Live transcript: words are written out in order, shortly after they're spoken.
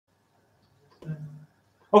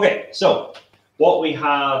Okay, so what we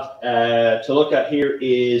have to look at here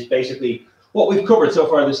is basically what we've covered so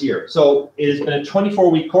far this year. So it has been a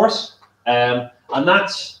 24-week course, and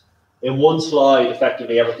that's in one slide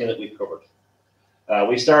effectively everything that we've covered.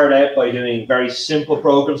 We started out by doing very simple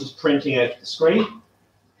programs, just printing out the screen.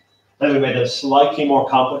 Then we made it slightly more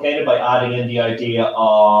complicated by adding in the idea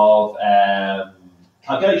of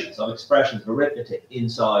calculations, of expressions, of arithmetic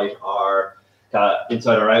inside our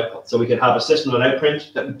output. So we could have a system on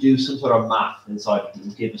outprint that would do some sort of math inside it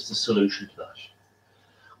and give us the solution to that.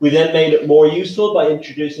 We then made it more useful by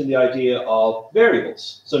introducing the idea of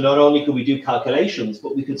variables. So not only could we do calculations,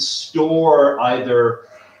 but we could store either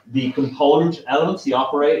the component elements, the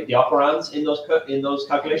operands in those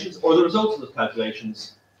calculations, or the results of those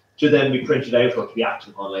calculations to then be printed out or to be acted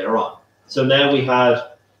upon later on. So now we had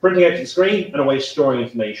printing out to the screen and a way of storing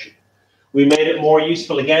information. We made it more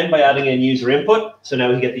useful again by adding in user input. So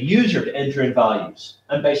now we get the user to enter in values.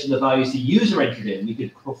 And based on the values the user entered in, we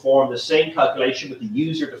could perform the same calculation with the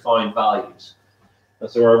user-defined values. And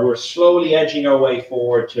so we're slowly edging our way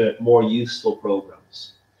forward to more useful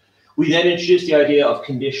programs. We then introduced the idea of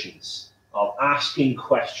conditions, of asking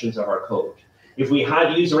questions of our code. If we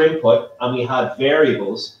had user input and we had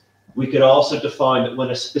variables, we could also define that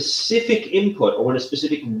when a specific input or when a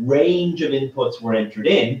specific range of inputs were entered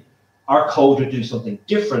in, our code would do something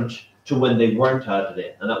different to when they weren't added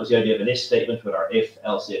in. And that was the idea of an if statement with our if,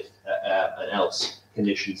 else if, and else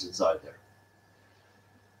conditions inside there.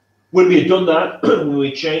 When we had done that, when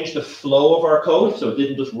we changed the flow of our code, so it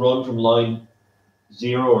didn't just run from line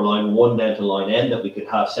 0 or line 1 down to line n, that we could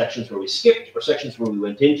have sections where we skipped or sections where we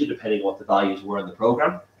went into, depending on what the values were in the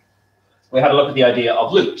program. We had a look at the idea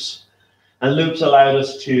of loops. And loops allowed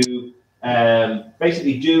us to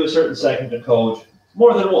basically do a certain segment of code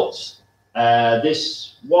more than once.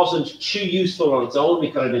 This wasn't too useful on its own.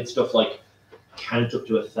 We kind of did stuff like count up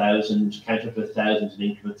to 1,000, count up to 1,000 in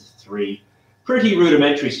increments of 3. Pretty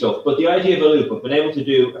rudimentary stuff, but the idea of a loop, of being able to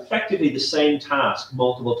do effectively the same task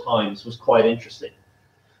multiple times, was quite interesting.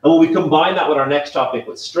 And when we combined that with our next topic,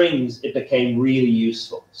 with strings, it became really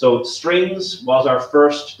useful. So strings was our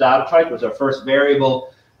first data type, was our first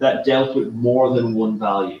variable that dealt with more than one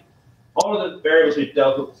value. All of the variables we've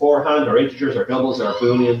dealt with beforehand, our integers, our doubles, our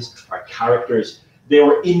booleans, our characters, they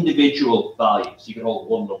were individual values. You can hold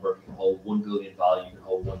one number, you can hold 1 Boolean value, you can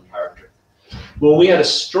hold one character. When we had a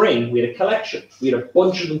string, we had a collection. We had a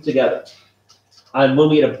bunch of them together. And when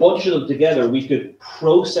we had a bunch of them together, we could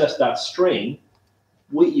process that string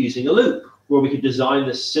with using a loop, where we could design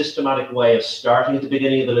this systematic way of starting at the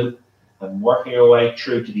beginning of the loop and working our way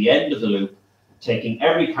through to the end of the loop, taking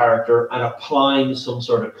every character and applying some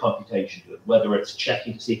sort of computation to it, whether it's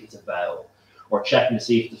checking to see if it's a vowel, or checking to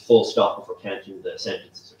see if it's a full stop before counting the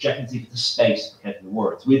sentences, or checking to see if it's a space for counting the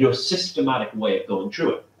words. We do a systematic way of going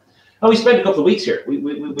through it. And we spent a couple of weeks here. We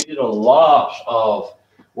did a lot of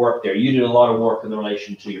work there. You did a lot of work in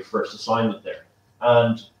relation to your first assignment there.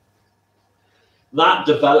 And that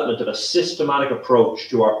development of a systematic approach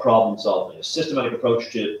to our problem solving, a systematic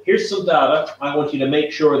approach to, here's some data, I want you to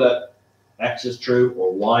make sure that X is true,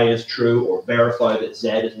 or Y is true, or verify that Z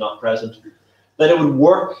is not present, that it would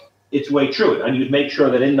work its way through it. And you'd make sure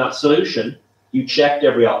that in that solution, you checked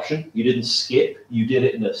every option, you didn't skip, you did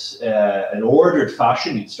it in an ordered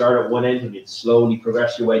fashion. You'd start at one end and you'd slowly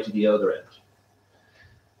progress your way to the other end.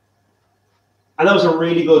 And that was a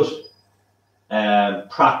really good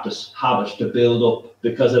practice habit to build up,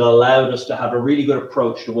 because it allowed us to have a really good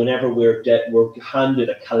approach to whenever we're handed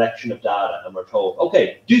a collection of data and we're told,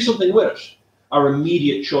 okay, do something with it. Our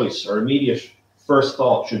immediate choice, our immediate first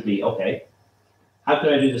thought should be, okay, how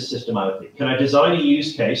can I do this systematically? Can I design a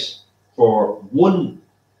use case for one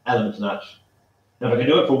element in that? Now, if I can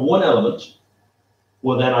do it for one element,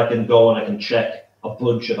 well, then I can go and I can check a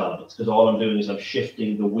bunch of elements, because all I'm doing is I'm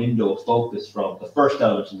shifting the window of focus from the first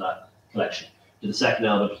element in that collection to the second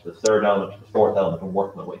element, to the third element, to the fourth element, and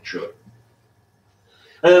work my way through it.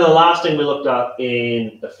 And then the last thing we looked at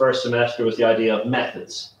in the first semester was the idea of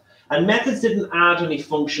methods. And methods didn't add any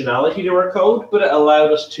functionality to our code, but it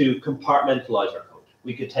allowed us to compartmentalize our code.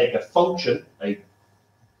 We could take a function,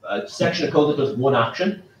 a section of code that does one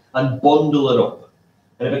action, and bundle it up.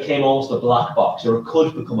 And it became almost a black box, or it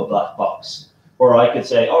could become a black box, where I could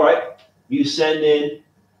say, all right, you send in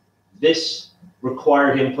this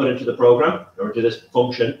required input into the program, or to this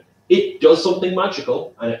function, it does something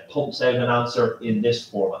magical, and it pumps out an answer in this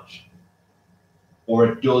format. Or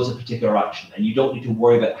it does a particular action, and you don't need to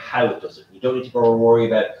worry about how it does it. You don't need to worry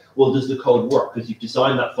about, well, does the code work? Because you've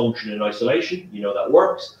designed that function in isolation, you know that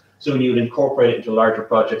works. So when you would incorporate it into larger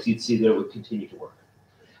projects, you'd see that it would continue to work.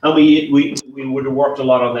 And we would have worked a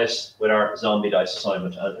lot on this with our zombie dice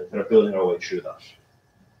assignment and kind of building our way through that.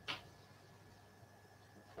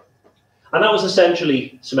 And that was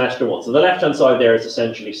essentially semester one. So the left-hand side there is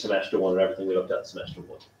essentially semester one and everything we looked at in semester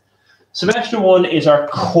one. Semester one is our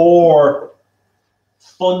core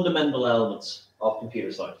fundamental elements of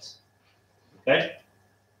computer science. Okay?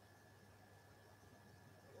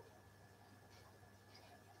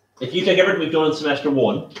 If you take everything we've done in semester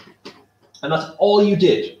one, and that's all you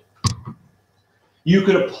did, you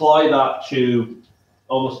could apply that to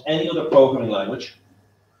almost any other programming language.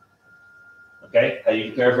 Okay, how do you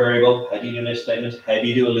declare a variable? How do you do an if statement? How do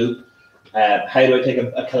you do a loop? How do I take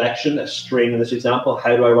a collection, a string in this example?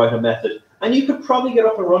 How do I write a method? And you could probably get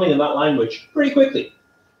up and running in that language pretty quickly.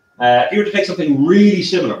 If you were to take something really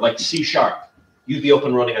similar, like C#, you'd be up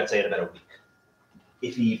and running, I'd say, in about a week,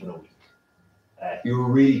 if even a week. If you were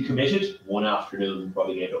really committed, one afternoon would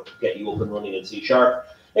probably get you up and running in C#,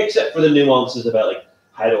 except for the nuances about like,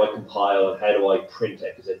 how do I compile and how do I print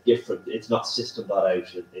it? Because it's different. It's not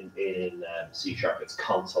system.out in C#. It's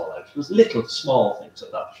console out. There's little small things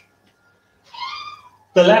like that.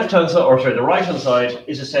 The left-hand side, or sorry, the right-hand side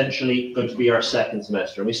is essentially going to be our second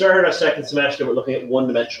semester. And we started our second semester with looking at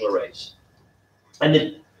one-dimensional arrays. And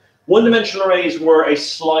the one-dimensional arrays were a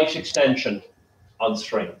slight extension on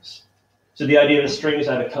strings. So the idea of a string is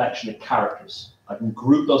I have a collection of characters. I can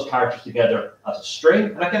group those characters together as a string,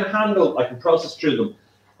 and I can process through them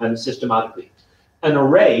and systematically. An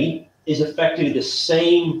array is effectively the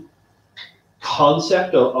same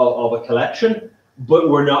concept of a collection, but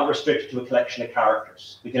we're not restricted to a collection of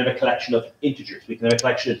characters. We can have a collection of integers. We can have a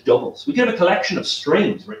collection of doubles. We can have a collection of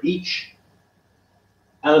strings where each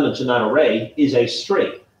element in that array is a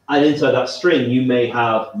string. And inside that string, you may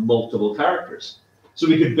have multiple characters. So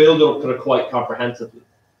we could build it up kind of quite comprehensively.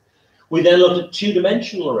 We then looked at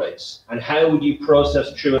two-dimensional arrays and how would you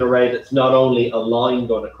process through an array that's not only a line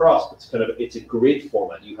going across, but it's a grid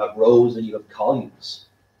format. You have rows and you have columns.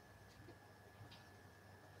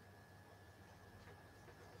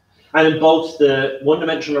 And in both the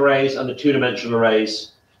one-dimensional arrays and the two-dimensional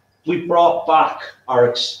arrays, we brought back our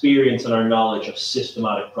experience and our knowledge of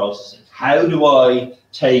systematic processing. How do I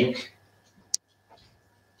take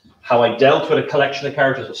how I dealt with a collection of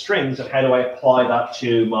characters with strings, and how do I apply that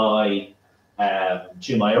to my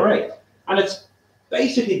array? And it's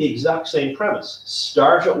basically the exact same premise.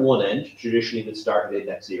 Start at one end, traditionally we'd start at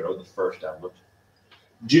index 0, the first element.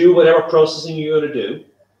 Do whatever processing you're going to do,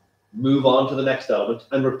 move on to the next element,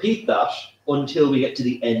 and repeat that until we get to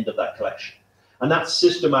the end of that collection. And that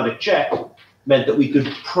systematic check meant that we could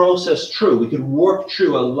process through, we could work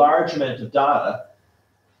through a large amount of data,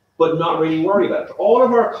 but not really worry about it. All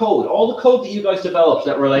of our code, all the code that you guys developed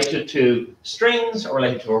that related to strings, or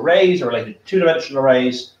related to arrays, or related to two-dimensional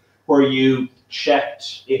arrays, where you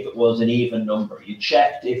checked if it was an even number, you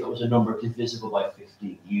checked if it was a number divisible by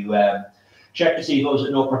 50, you checked to see if it was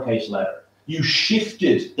an uppercase letter, you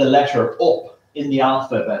shifted the letter up in the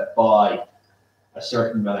alphabet by a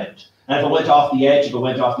certain amount. And if it went off the edge, to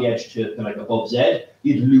kind of like above Z,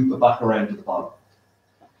 you'd loop it back around to the bottom.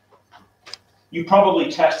 You probably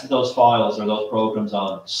tested those files or those programs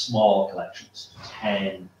on small collections,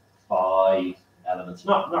 10, 5 elements,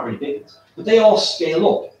 not really big ones, but they all scale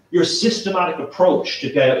up. Your systematic approach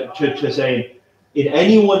to saying, in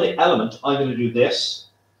any one element, I'm going to do this,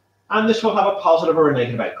 and this will have a positive or a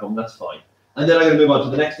negative outcome, that's fine. And then I'm going to move on to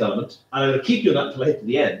the next element, and I'm going to keep doing that until I hit to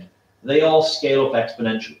the end. They all scale up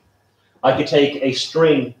exponentially. I could take a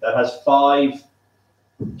string that has 5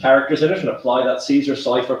 characters in it and apply that Caesar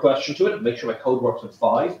cipher question to it and make sure my code works with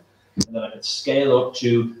 5, and then I could scale up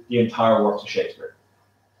to the entire works of Shakespeare.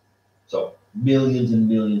 So millions and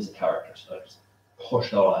millions of characters. I just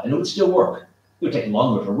push that all out, and it would still work. It would take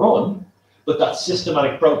longer to run, but that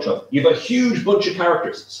systematic approach of you have a huge bunch of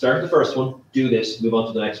characters. Start the first one, do this, move on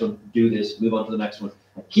to the next one, do this, move on to the next one,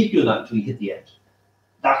 and keep doing that until you hit the end.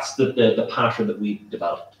 That's the pattern that we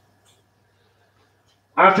developed.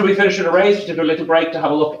 After we finished with arrays, we took a little break to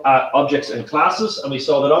have a look at objects and classes, and we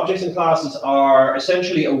saw that objects and classes are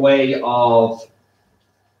essentially a way of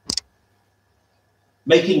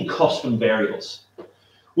making custom variables.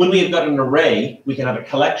 When we have got an array, we can have a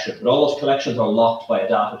collection, but all those collections are locked by a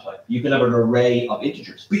data type. You can have an array of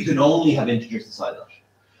integers, but you can only have integers inside that.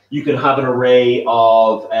 You can have an array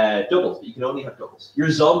of doubles, but you can only have doubles.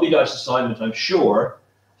 Your zombie dice assignment, I'm sure,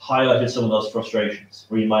 highlighted some of those frustrations,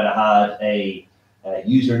 where you might have had a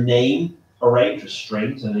user name array, which was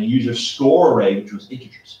strings, and a user score array, which was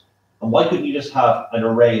integers. And why couldn't you just have an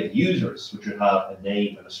array of users, which would have a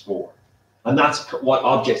name and a score? And that's what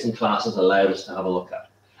objects and classes allowed us to have a look at.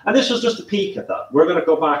 And this was just a peek at that. We're going to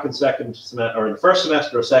go back in second semester, or in the first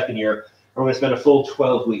semester or second year, and we're going to spend a full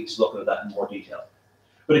 12 weeks looking at that in more detail.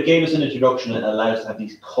 But it gave us an introduction and allowed us to have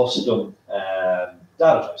these custom data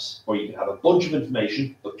types, where you can have a bunch of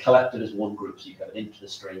information, but collected as one group, so you have an int, a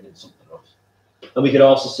string, and something else. And we could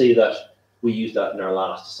also see that we used that in our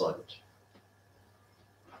last assignment.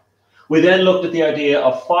 We then looked at the idea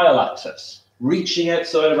of file access, reaching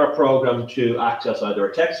outside of our program to access either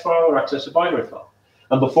a text file or access a binary file.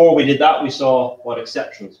 And before we did that, we saw what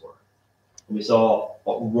exceptions were. And we saw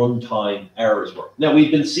what runtime errors were. Now,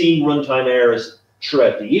 we've been seeing runtime errors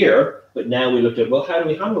throughout the year, but now we looked at, well, how do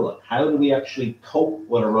we handle it? How do we actually cope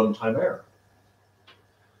with a runtime error?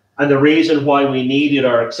 And the reason why we needed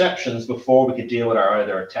our exceptions before we could deal with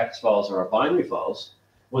either our text files or our binary files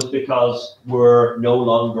was because we're no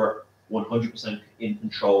longer 100% in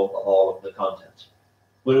control of all of the content.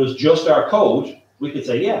 When it was just our code, we could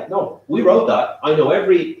say, yeah, no, we wrote that. I know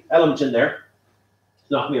every element in there.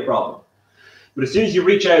 It's not going to be a problem. But as soon as you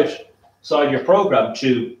reach outside your program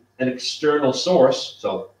to an external source,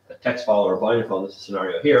 so a text file or a binary file in this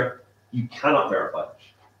scenario here, you cannot verify it.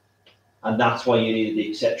 And that's why you needed the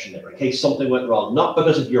exception there, in case something went wrong. Not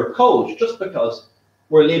because of your code, just because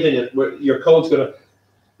your code's going to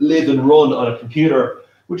live and run on a computer,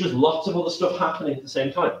 which has lots of other stuff happening at the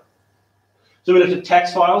same time. So we looked at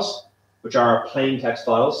text files, which are plain text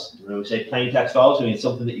files. When we say plain text files, we mean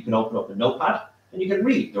something that you can open up in Notepad and you can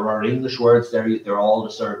read. There are English words there, they're all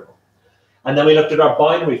discernible. And then we looked at our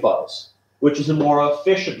binary files, which is a more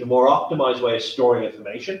efficient, a more optimized way of storing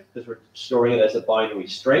information, because we're storing it as a binary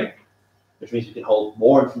string, which means we can hold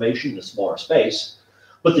more information in a smaller space.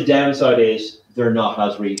 But the downside is they're not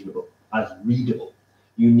as readable.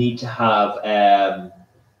 You need to have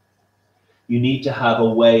a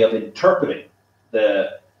way of interpreting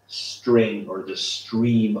the string or the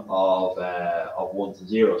stream of ones and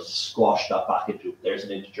zeros to squash that back into, there's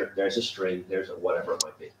an integer, there's a string, there's a whatever it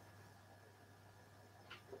might be.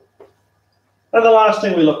 And the last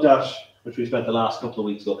thing we looked at, which we spent the last couple of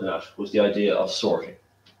weeks looking at, was the idea of sorting.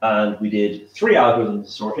 And we did 3 algorithms of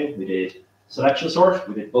sorting. We did selection sort,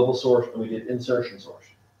 we did bubble sort, and we did insertion sort.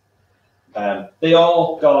 They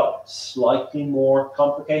all got slightly more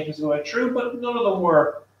complicated as we went through, but none of them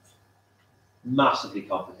were massively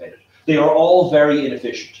complicated. They are all very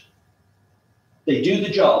inefficient. They do the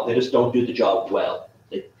job, they just don't do the job well.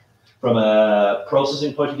 From a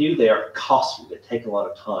processing point of view, they are costly, they take a lot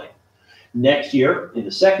of time. Next year, in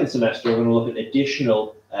the second semester, we're going to look at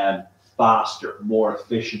additional faster, more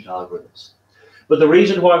efficient algorithms. But the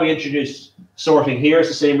reason why we introduced sorting here is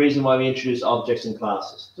the same reason why we introduced objects and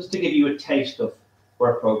classes, just to give you a taste of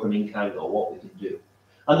where programming can go, what we can do.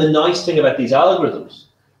 And the nice thing about these algorithms,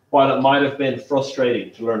 while it might have been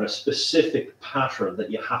frustrating to learn a specific pattern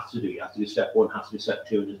that you have to do step 1, have to do step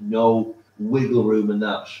 2, and there's no wiggle room in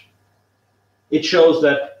that. It shows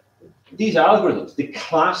that these algorithms, the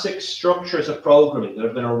classic structures of programming that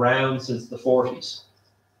have been around since the 40s,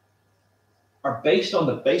 are based on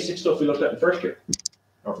the basic stuff we looked at in first year,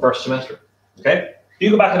 or first semester, okay? If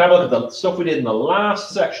you go back and have a look at the stuff we did in the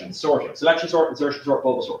last section, sorting, selection sort, insertion sort,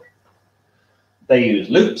 bubble sort. They use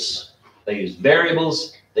loops, they use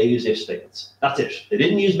variables, they use if statements. That's it. They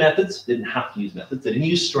didn't use methods, they didn't have to use methods, they didn't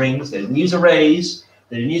use strings, they didn't use arrays,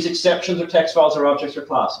 they didn't use exceptions or text files or objects or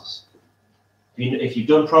classes. If you've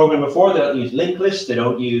done programming before, they don't use linked lists, they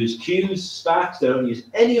don't use queues, stacks, they don't use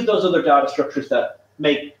any of those other data structures that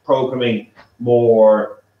make programming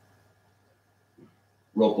more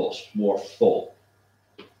robust, more full.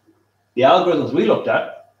 The algorithms we looked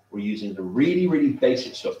at were using the really, really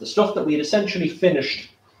basic stuff, the stuff that we had essentially finished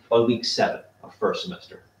by week 7 of first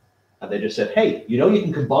semester. And they just said, hey, you know, you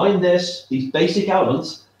can combine these basic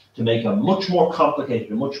elements to make a much more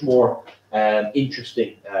complicated, a much more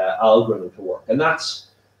interesting algorithm to work. And that's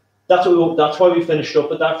why we finished up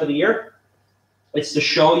with that for the year. It's to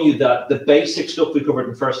show you that the basic stuff we covered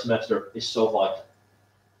in first semester is so vital.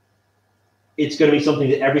 It's going to be something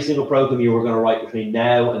that every single program you are going to write between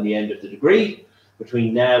now and the end of the degree,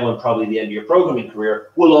 between now and probably the end of your programming career,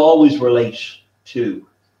 will always relate to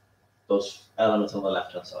those elements on the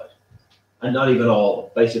left-hand side. And not even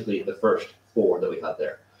all, basically the first 4 that we had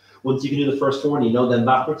there. Once you can do the first 4 and you know them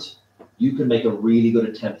backwards, you can make a really good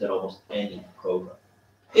attempt at almost any program.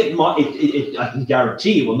 I can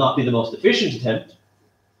guarantee it will not be the most efficient attempt,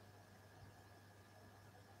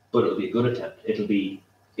 but it'll be a good attempt.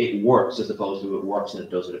 It works as opposed to it works and it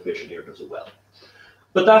does it efficiently or does it well.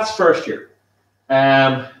 But that's first year.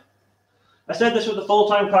 I said this with the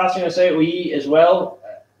full-time classroom, I say it with you as well.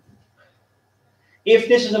 If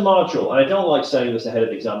this is a module, and I don't like saying this ahead of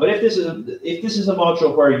the exam, but if this is a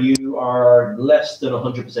module where you are less than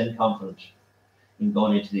 100% confident in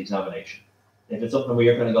going into the examination, if it's something where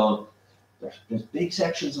you're kind of going, there's big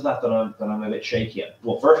sections of that I'm a bit shaky at.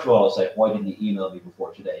 Well, first of all, I'll say, why didn't you email me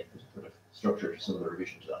before today? Because it could have structured some of the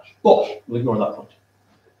revision to that. But we'll ignore that point.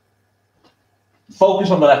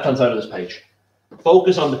 Focus on the left-hand side of this page.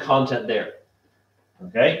 Focus on the content there.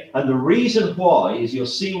 Okay? And the reason why is you'll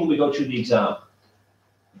see when we go through the exam.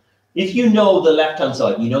 If you know the left-hand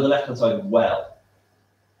side, you know the left-hand side well,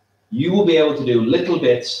 you will be able to do little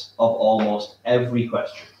bits of almost every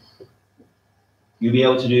question. You'll be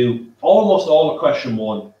able to do almost all of question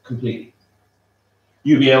 1 completely.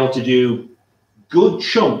 You'll be able to do good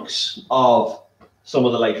chunks of some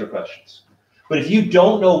of the later questions. But if you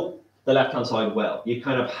don't know the left-hand side well, you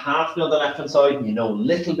kind of half know the left-hand side, and you know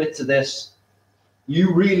little bits of this,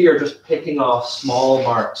 you really are just picking off small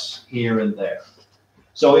marks here and there.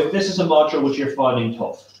 So if this is a module which you're finding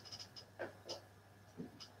tough,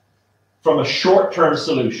 from a short-term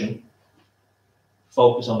solution,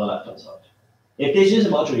 focus on the left-hand side. If this is a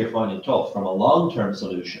module you're finding tough, from a long-term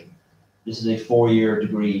solution, this is a 4-year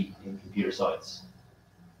degree in computer science.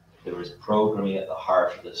 There is programming at the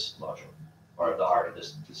heart of this module, or at the heart of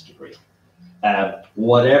this degree.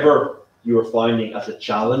 Whatever you are finding as a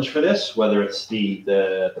challenge for this, whether it's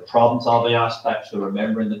the problem-solving aspect, the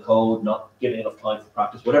remembering the code, not giving enough time for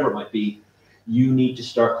practice, whatever it might be, you need to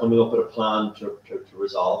start coming up with a plan to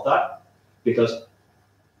resolve that. Because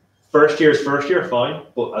first year is first year, fine,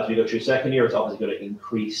 but as we go through second year, it's obviously going to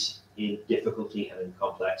increase in difficulty and in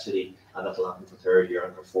complexity, and that'll happen for third year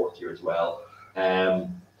and for fourth year as well.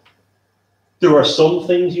 There are some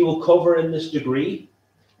things you will cover in this degree,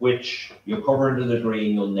 which you'll cover in the degree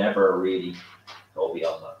and you'll never really go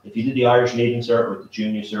beyond that. If you did the Irish Leaving Cert or the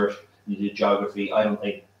Junior Cert, you did Geography, I don't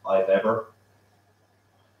think I've ever,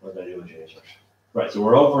 what did I do with Junior Cert? Right, so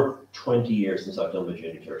we're over 20 years since I've done my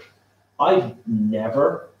Junior Cert. I've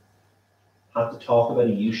never had to talk about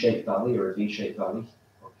a U-shaped valley or a V-shaped valley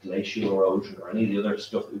or glacial erosion or any of the other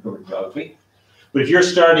stuff that we covered in geography. But if you're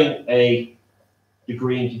starting a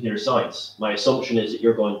degree in computer science, my assumption is that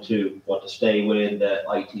you're going to want to stay within the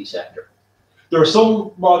IT sector. There are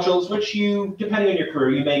some modules which you, depending on your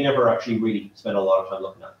career, you may never actually really spend a lot of time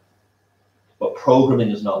looking at. But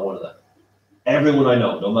programming is not one of them. Everyone I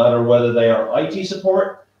know, no matter whether they are IT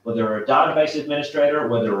support, whether they're a database administrator,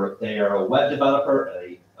 whether they are a web developer,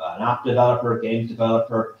 an app developer, a games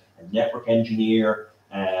developer, a network engineer,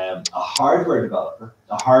 a hardware developer,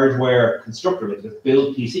 a hardware constructor, because they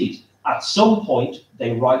build PCs. At some point,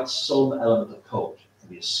 they write some element of code. It can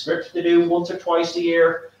be a script they do once or twice a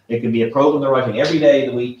year. It can be a program they're writing every day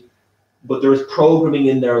of the week. But there is programming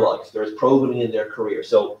in their life. There is programming in their career.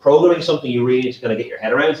 So programming is something you really need to kind of get your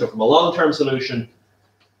head around. So from a long-term solution,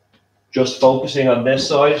 just focusing on this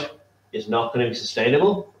side is not going to be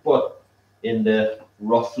sustainable. But in the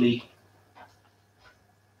roughly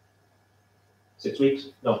 6 weeks,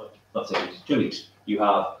 no, not 6 weeks, 2 weeks, you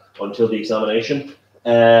have until the examination.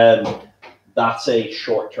 That's a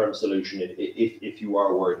short-term solution if you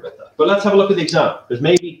are worried about that. But let's have a look at the exam, because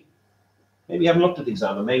maybe you haven't looked at the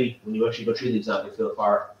exam, and maybe when you actually go through the exam, you feel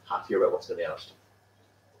far happier about what's going to be asked.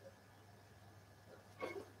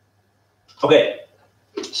 Okay,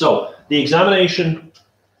 so the examination,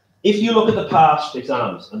 if you look at the past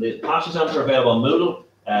exams, and the past exams are available on Moodle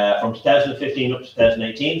from 2015 up to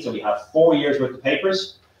 2018, so we have 4 years worth of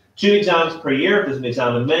papers, 2 exams per year. There's an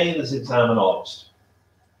exam in May, there's an exam in August.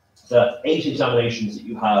 So that's 8 examinations that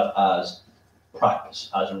you have as practice,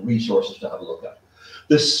 as resources to have a look at.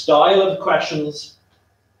 The style of the questions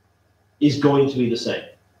is going to be the same.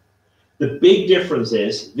 The big difference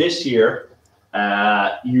is this year,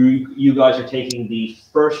 you guys are taking the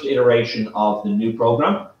first iteration of the new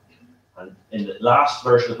program. And in the last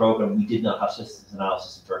version of the program, we did not have systems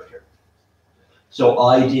analysis in first year. So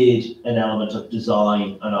I did an element of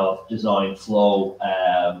design and of design flow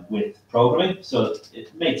with programming. So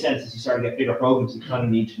it made sense as you start to get bigger programs, you kind of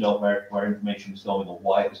need to know where information was going and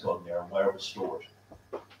why it was going there and where it was stored.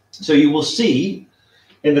 So you will see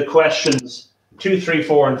in the questions 2, 3,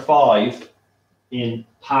 4, and 5 in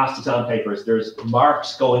past exam papers, there's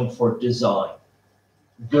marks going for design.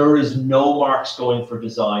 There is no marks going for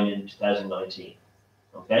design in 2019.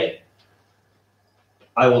 Okay?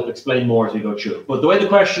 I will explain more as we go through it. But the way the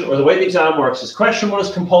question or the way the exam works is question 1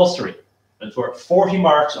 is compulsory, and for 40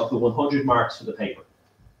 marks of the 100 marks for the paper.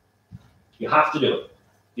 You have to do it.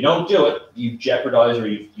 If you don't do it, you've jeopardized or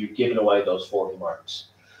you've given away those 40 marks.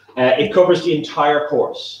 It covers the entire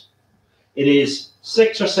course. It is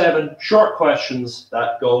 6 or 7 short questions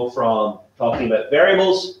that go from talking about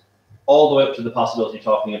variables all the way up to the possibility of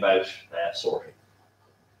talking about sorting.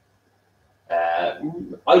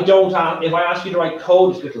 If I ask you to write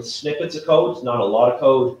code, it's little snippets of code, it's not a lot of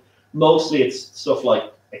code. Mostly it's stuff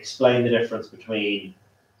like explain the difference between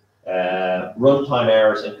runtime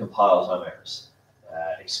errors and compile time errors.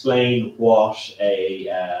 Explain what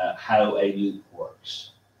how a loop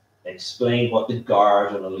works. Explain what the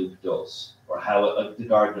guard on a loop does, or how the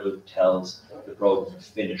guard on a loop tells the program to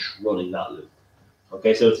finish running that loop.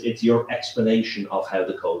 Okay, so it's your explanation of how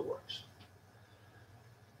the code works.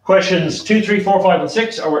 Questions 2, 3, 4, 5, and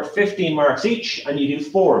 6 are worth 15 marks each, and you do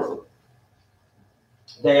 4 of them.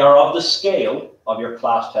 They are of the scale of your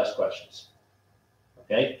class test questions.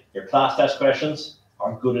 Okay, your class test questions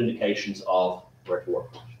are good indications of where to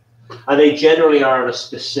work with. And they generally are on a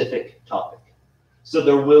specific topic. So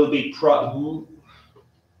there will be 99%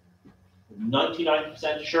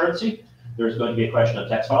 assurance there's going to be a question on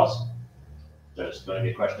text files. There's going to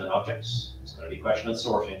be a question on objects. There's going to be a question on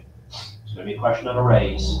sorting. There's going to be a question on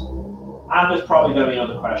arrays. And there's probably going to be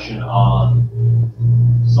another question on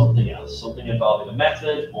something else, something involving a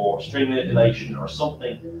method or string manipulation or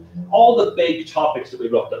something. All the big topics that we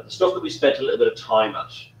looked at, the stuff that we spent a little bit of time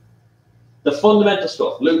at. The fundamental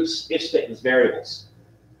stuff, loops, if statements, variables.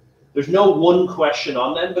 There's no one question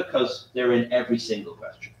on them because they're in every single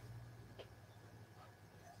question.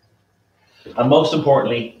 And most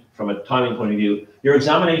importantly, from a timing point of view, your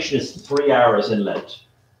examination is 3 hours in length.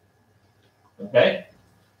 Okay?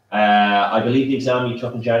 I believe the exam you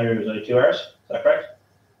took in January was only 2 hours. Is that correct?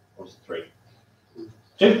 Or was it 3?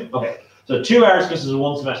 2? Okay. So 2 hours because it's a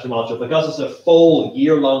one semester module. Because it's a full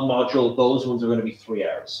year-long module, those ones are going to be 3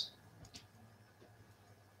 hours.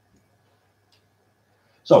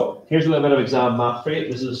 So here's a little bit of exam math for you.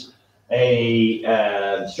 This is a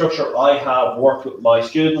structure I have worked with my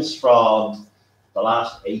students from the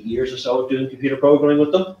last 8 years or so doing computer programming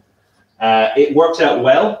with them. It works out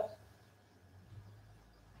well.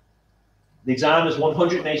 The exam is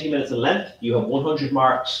 180 minutes in length. You have 100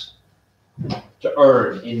 marks to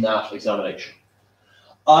earn in that examination.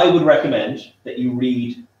 I would recommend that you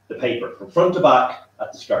read the paper from front to back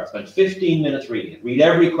at the start. Spend 15 minutes reading it. Read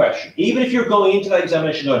every question. Even if you're going into that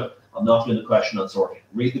examination going, I'm not doing the question on sorting.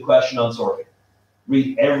 Read the question on sorting.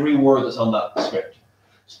 Read every word that's on that script.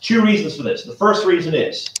 There's 2 reasons for this. The first reason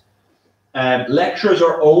is lecturers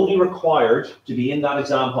are only required to be in that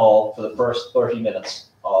exam hall for the first 30 minutes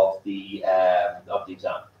of the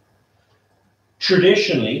exam.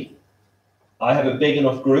 Traditionally, I have a big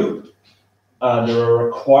enough group, and there are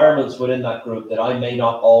requirements within that group that I may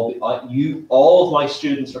not all be. All of my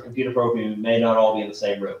students for computer programming may not all be in the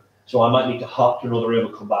same room, so I might need to hop to another room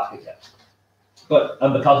and come back again.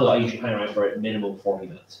 And because of that, I usually hang around for a minimum of 40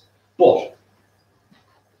 minutes. But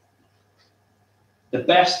the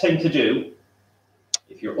best thing to do,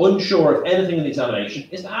 if you're unsure of anything in the examination,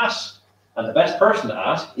 is to ask. And the best person to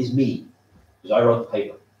ask is me, because I wrote the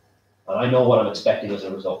paper. And I know what I'm expecting as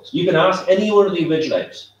a result. You can ask any one of the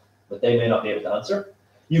invigilators, but they may not be able to answer.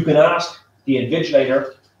 You can ask the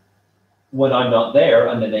invigilator when I'm not there,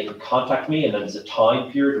 and then they can contact me, and then there's a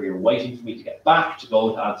time period where you're waiting for me to get back to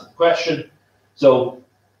go to answer the question. So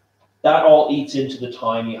that all eats into the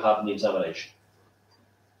time you have in the examination.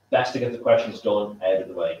 Best to get the questions done out of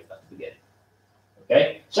the way at the beginning.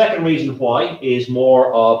 Okay. Second reason why is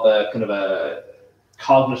more of a kind of a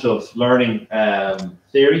cognitive learning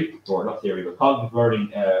theory, or not theory, but cognitive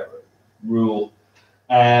learning rule.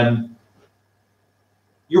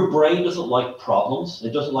 Your brain doesn't like problems.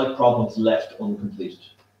 It doesn't like problems left uncompleted.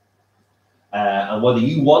 And whether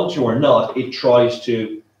you want to or not, it tries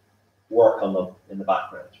to work on them in the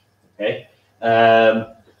background. Okay.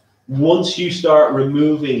 Once you start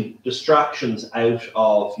removing distractions out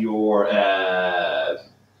of your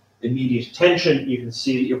immediate attention, you can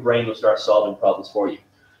see that your brain will start solving problems for you.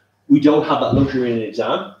 We don't have that luxury in an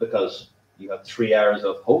exam because you have 3 hours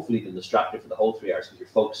of hopefully being distracted for the whole 3 hours because you're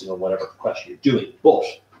focusing on whatever question you're doing. But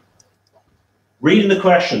reading the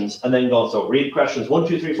questions and then going, so read questions 1,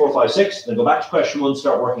 2, 3, 4, 5, 6, then go back to question 1,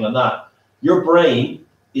 start working on that. Your brain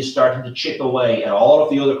is starting to chip away at all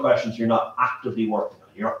of the other questions you're not actively working on,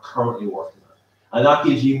 you're not currently working on. And that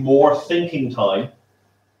gives you more thinking time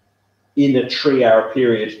in a 3-hour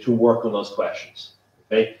period to work on those questions.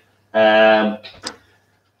 Okay.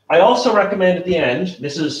 I also recommend at the end,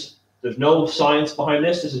 there's no science behind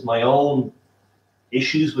this, this is my own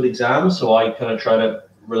issues with exams, so I kind of try to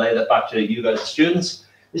relay that back to you guys, students,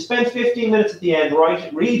 is spend 15 minutes at the end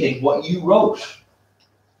reading what you wrote.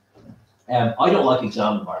 I don't like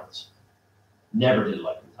exam environments. Never did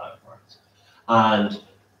like exam environments. And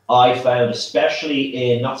I found,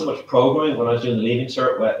 especially in not so much programming, when I was doing the Leaving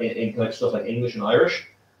Cert, in kind of stuff like English and Irish,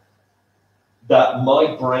 that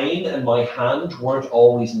my brain and my hand weren't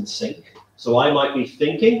always in sync. So I might be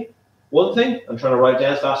thinking one thing, I'm trying to write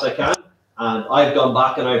down as fast as I can, and I've gone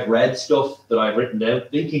back and I've read stuff that I've written down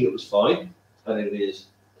thinking it was fine, and it is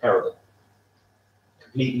terrible.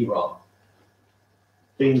 Completely wrong.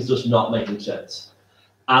 Things just not making sense.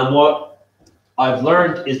 And what I've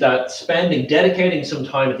learned is that dedicating some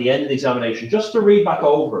time at the end of the examination just to read back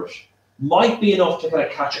over it might be enough to kind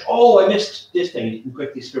of catch, oh, I missed this thing. You can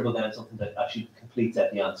quickly scribble down something that actually completes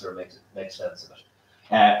out the answer and makes sense of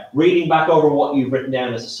it. Reading back over what you've written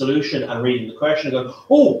down as a solution and reading the question and going,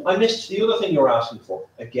 oh, I missed the other thing you were asking for.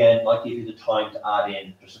 Again, might give you the time to add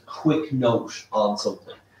in just a quick note on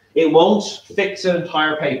something. It won't fix an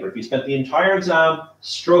entire paper. If you spent the entire exam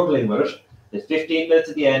struggling with it, the 15 minutes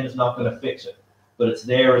at the end is not going to fix it. But it's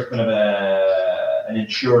there as kind of an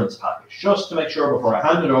insurance package, just to make sure before I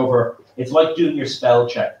hand it over. It's like doing your spell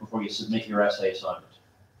check before you submit your essay assignment.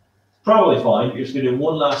 It's probably fine. You're just going to do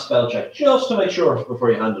one last spell check just to make sure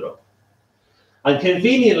before you hand it over. And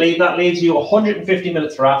conveniently, that leaves you 150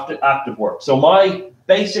 minutes for active work. So my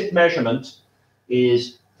basic measurement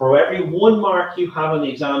is for every 1 mark you have on the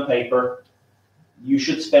exam paper, you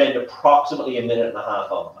should spend approximately a minute and a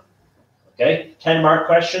half on it. Okay, 10-mark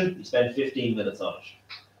question, you spend 15 minutes on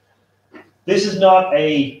it. This is not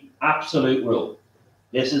an absolute rule.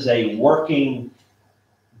 This is a working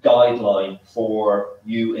guideline for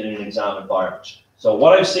you in an exam environment. So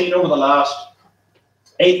what I've seen over the last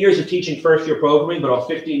 8 years of teaching first-year programming, but also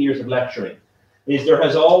 15 years of lecturing, is there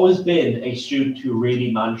has always been a student who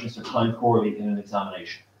really manages their time poorly in an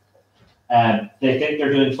examination. They think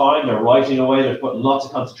they're doing fine, they're writing away, they're putting lots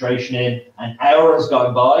of concentration in, and hours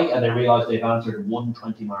gone by and they realize they've answered one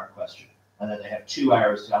 20-mark question. And then they have 2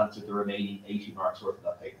 hours to answer the remaining 80 marks worth of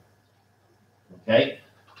that paper. Okay?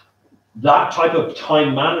 That type of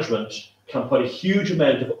time management can put a huge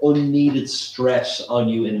amount of unneeded stress on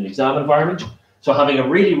you in an exam environment. So having a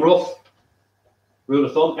really rough rule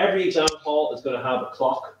of thumb, every exam hall is going to have a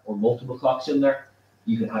clock or multiple clocks in there.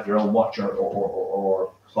 You can have your own watch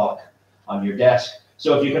or clock on your desk.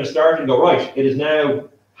 So if you're going to start and go, right, it is now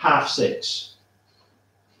 6:30.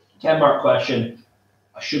 10-mark question,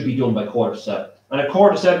 I should be done by 7:15. And at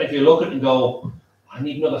 7:15, if you look at it and go, I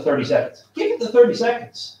need another 30 seconds, give it the 30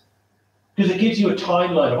 seconds. Because it gives you a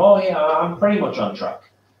timeline of, oh yeah, I'm pretty much on track.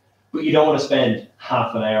 But you don't want to spend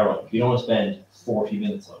half an hour on it. You don't want to spend 40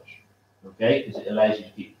 minutes on it. Okay? Because it allows you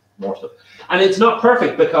to keep more stuff. And it's not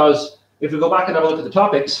perfect because if we go back and have a look at the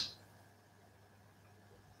topics,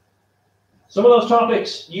 some of those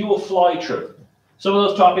topics you will fly through. Some of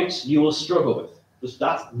those topics you will struggle with. Because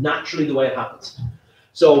that's naturally the way it happens.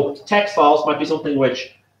 So text files might be something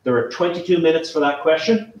which there are 22 minutes for that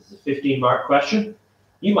question. This is a 15-mark question.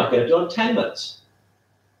 You might get it done in 10 minutes.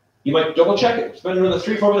 You might double check it. Spend another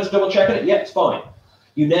 3-4 minutes double checking it. Yeah, it's fine.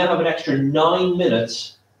 You now have an extra 9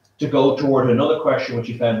 minutes to go toward another question which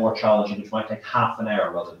you found more challenging, which might take half an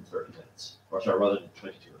hour rather than 30 minutes. Or sorry, rather than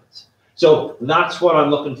 22 minutes. So that's what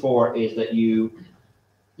I'm looking for, is that you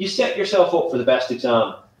set yourself up for the best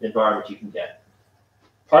exam environment you can get.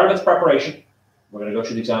 Part of it's preparation. We're going to go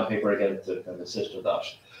through the exam paper again to kind of assist with that.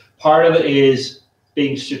 Part of it is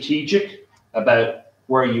being strategic about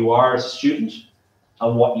where you are as a student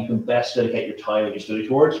and what you can best dedicate your time and your study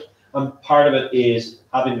towards. And part of it is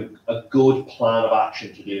having a good plan of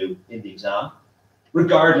action to do in the exam,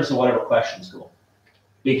 regardless of whatever questions come up.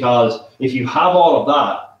 Because if you have all of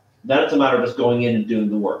that, then it's a matter of just going in and doing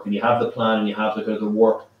the work. And you have the plan and you have the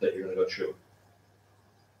work that you're going to go through.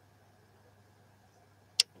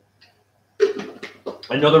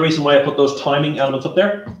 Another reason why I put those timing elements up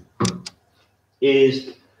there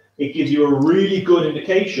is it gives you a really good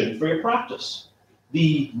indication for your practice.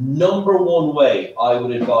 The #1 way I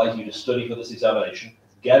would advise you to study for this examination,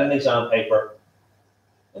 get an exam paper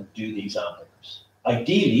and do the exam papers.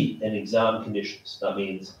 Ideally in exam conditions. That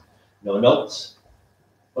means no notes,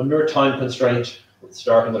 under a time constraint, with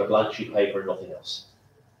starting with a blank sheet of paper, nothing else.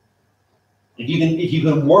 If you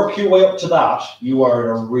can work your way up to that, you are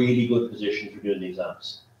in a really good position for doing the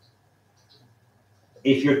exams.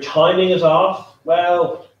 If your timing is off,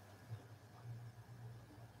 well,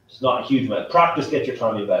 it's not a huge amount. Practice gets your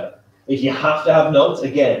timing better. If you have to have notes,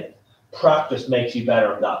 again, practice makes you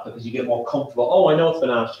better at that because you get more comfortable. Oh, I know it's been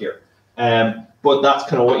asked here. But that's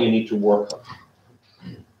kind of what you need to work on.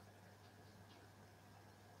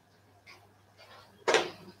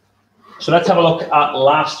 So let's have a look at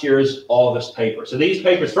last year's August paper. So these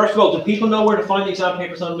papers, first of all, do people know where to find the exam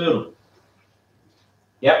papers on Moodle?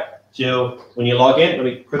 Yep. So when you log in, let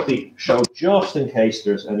me quickly show just in case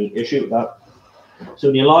there's any issue with that. So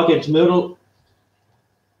when you log into Moodle,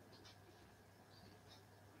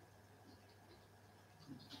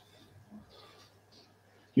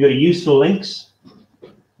 you go to useful links.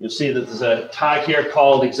 You'll see that there's a tag here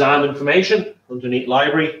called exam information underneath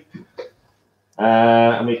library.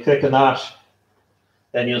 And we click on that.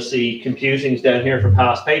 Then you'll see computing's down here for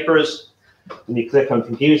past papers. When you click on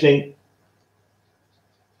computing,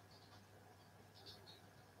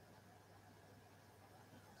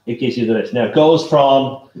 it gives you the list. Now it goes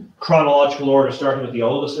from chronological order, starting with the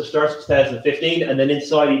oldest. It starts with 2015, and then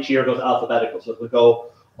inside each year goes alphabetical. So it will go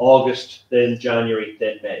August, then January,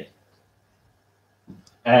 then May.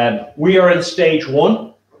 We are in stage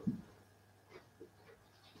 1.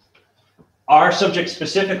 Our subject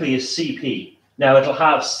specifically is CP. Now it'll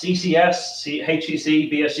have CCS,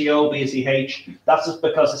 HCC, BSCO, BSCH. That's just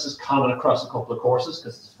because this is common across a couple of courses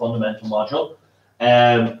because it's a fundamental module.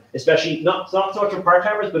 Especially not so much for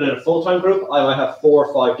part-timers, but in a full-time group, I might have 4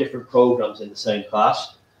 or 5 different programs in the same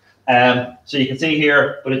class. So you can see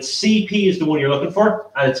here, but it's CP is the one you're looking for,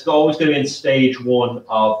 and it's always going to be in stage 1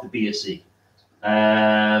 of the BSc.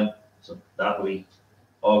 So that'll be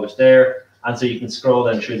August there. And so you can scroll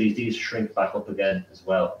down through these shrink back up again as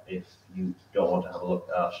well if you don't want to have a look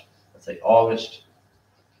at, let's say, August.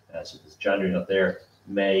 So there's January not there.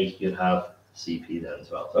 May, you'd have CP then as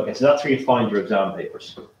well. Okay, so that's where you find your exam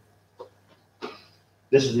papers.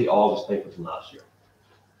 This is the August paper from last year.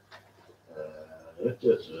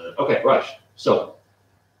 Okay, right. So,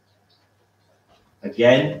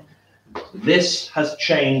 again, this has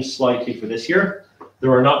changed slightly for this year.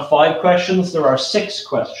 There are not 5 questions, there are 6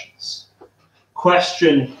 questions.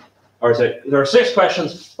 There are 6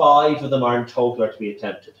 questions, 5 of them are in total are to be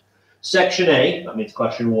attempted. Section A, that means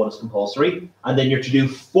question 1 is compulsory, and then you're to do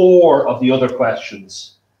 4 of the other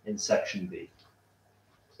questions in section B.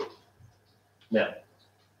 Now,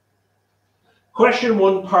 question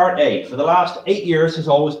 1, part A, for the last 8 years has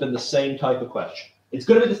always been the same type of question. It's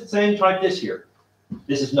going to be the same type this year.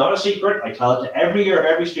 This is not a secret. I tell it to every year,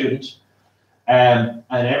 every student, and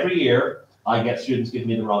every year I get students giving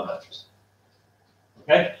me the wrong answers.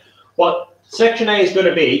 Okay, what section A is going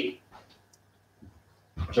to be,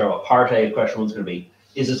 sorry, what part A of question 1 is going to be,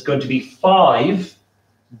 is it's going to be 5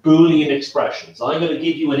 Boolean expressions. I'm going to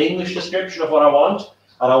give you an English description of what I want,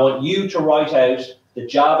 and I want you to write out the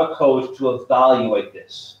Java code to evaluate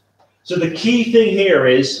this. So the key thing here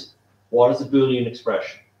is, what is a Boolean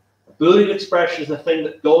expression? A Boolean expression is the thing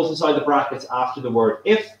that goes inside the brackets after the word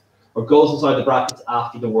if, or goes inside the brackets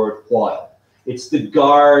after the word while. It's the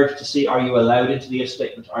guard to see, are you allowed into the if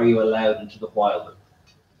statement? Are you allowed into the while loop?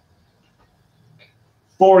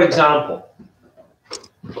 For example,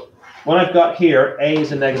 what I've got here, A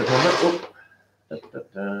is a negative number.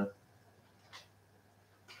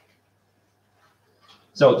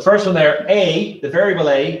 So the first one there, A, the variable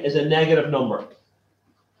A, is a negative number. And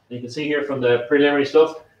you can see here from the preliminary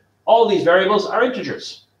stuff, all these variables are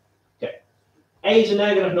integers. Okay, A is a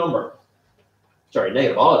negative number. Sorry,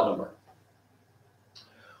 negative odd number.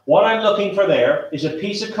 What I'm looking for there is a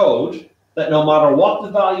piece of code that no matter what the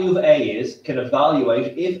value of A is, can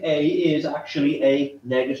evaluate if A is actually a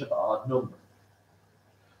negative odd number.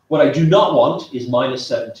 What I do not want is minus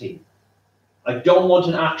 17. I don't want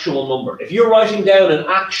an actual number. If you're writing down an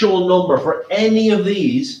actual number for any of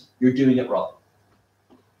these, you're doing it wrong.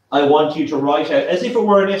 I want you to write out as if it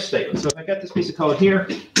were an if statement. So if I get this piece of code here,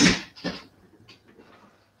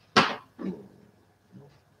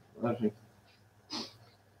 right.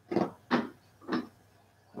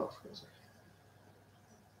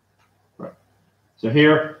 So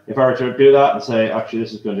here, if I were to do that and say, actually,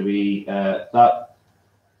 this is going to be that,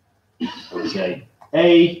 I would say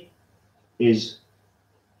A is,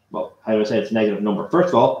 well, how do I say it's a negative number? First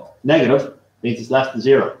of all, negative means it's less than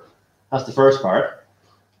 0. That's the first part.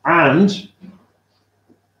 And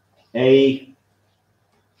A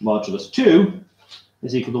modulus 2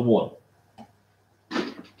 is equal to 1.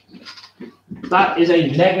 That is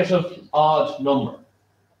a negative odd number.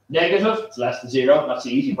 Negative, it's less than 0. That's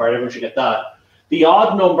the easy part. Everyone should get that. The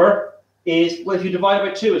odd number is, well, if you divide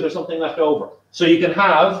by 2, is there something left over? So you can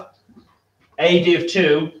have A div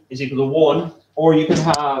 2 is equal to 1, or you can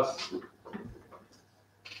have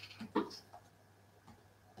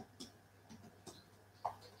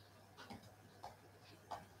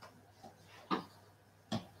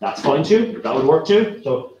that's fine too. That would work too.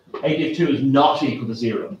 So A div 2 is not equal to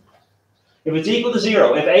 0. If it's equal to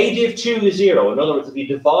 0, if A div 2 is 0, in other words, if you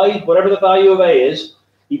divide whatever the value of A is,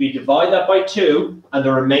 if you divide that by 2 and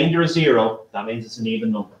the remainder is 0, that means it's an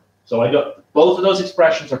even number. So I got both of those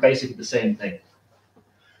expressions are basically the same thing.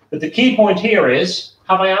 But the key point here is,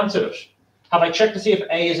 have I answered it? Have I checked to see if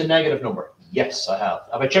A is a negative number? Yes, I have.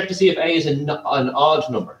 Have I checked to see if A is an odd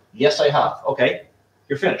number? Yes, I have. Okay,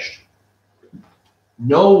 you're finished.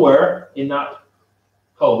 Nowhere in that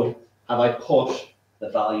code have I put the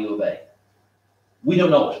value of A? We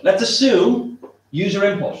don't know it. Let's assume user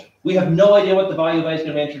input. We have no idea what the value of A is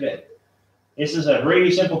going to be entered in. This is a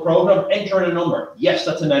really simple program. Enter in a number. Yes,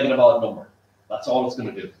 that's a negative odd number. That's all it's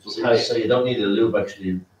going to do. So you don't need a loop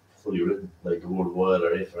actually fully written, like the word while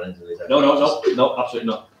or if or anything like that. No, absolutely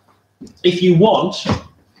not. If you want,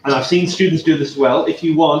 and I've seen students do this as well,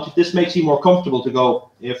 if this makes you more comfortable to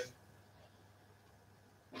go, if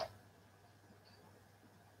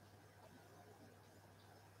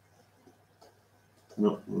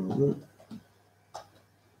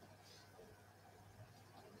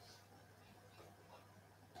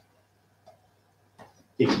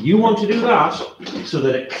if you want to do that so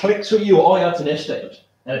that it clicks with you, oh yeah, it's an if statement.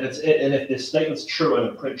 And if this statement's true and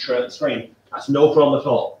it prints true on the screen, that's no problem at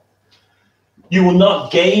all. You will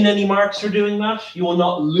not gain any marks for doing that. You will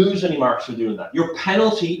not lose any marks for doing that. Your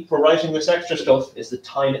penalty for writing this extra stuff is the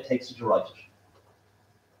time it takes you to write it.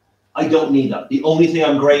 I don't need that. The only thing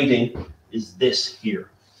I'm grading is this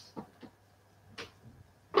here.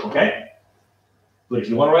 Okay? But if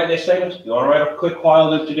you want to write this statement, you want to write a quick while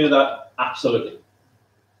loop to do that, absolutely.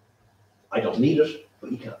 I don't need it, but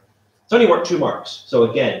you can. It's only worth 2 marks. So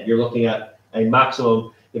again, you're looking at a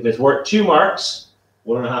maximum, if it's worth 2 marks,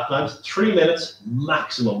 1.5 times, 3 minutes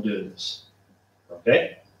maximum doing this.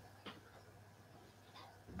 Okay?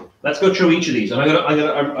 Let's go through each of these. And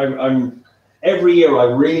I'm every year I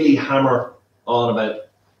really hammer on about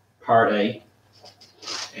part A.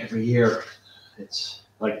 Every year, it's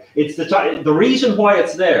like, it's the reason why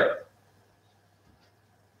it's there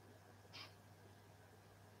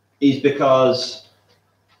is because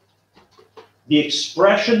the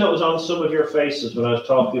expression that was on some of your faces when I was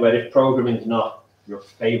talking about if programming is not your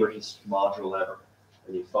favorite module ever,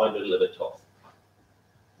 and you find it a little bit tough,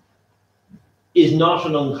 is not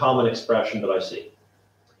an uncommon expression that I see.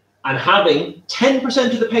 And having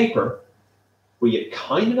 10% of the paper where you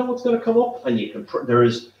kind of know what's going to come up, and you can, there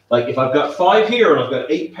is, like if I've got 5 here and I've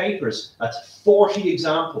got 8 papers, that's 40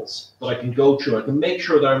 examples that I can go through. I can make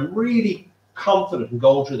sure that I'm really confident in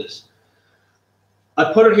going through this.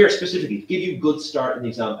 I put it here specifically to give you a good start in the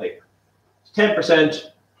exam paper.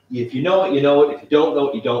 10%, if you know it, you know it. If you don't know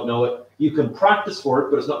it, you don't know it. You can practice for it,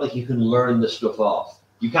 but it's not like you can learn this stuff off.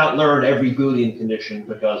 You can't learn every Boolean condition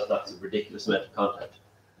because that's a ridiculous amount of content.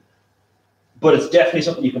 But it's definitely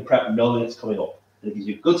something you can prep knowing it's coming up. And it gives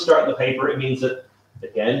you a good start in the paper. It means that,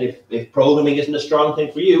 again, if programming isn't a strong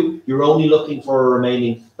thing for you, you're only looking for a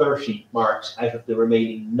remaining 30 marks out of the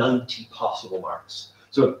remaining 90 possible marks.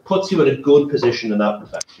 So it puts you in a good position in that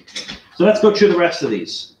perspective. So let's go through the rest of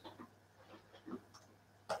these.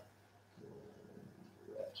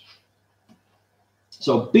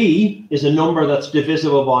 So B is a number that's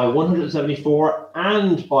divisible by 174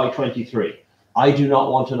 and by 23. I do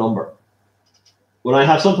not want a number. When I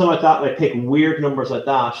have something like that, and I pick weird numbers like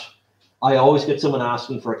that, I always get someone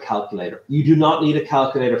asking for a calculator. You do not need a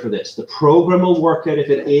calculator for this. The program will work out if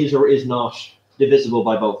it is or is not divisible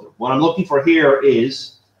by both of them. What I'm looking for here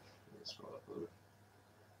is,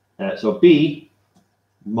 so B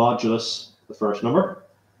modulus the first number,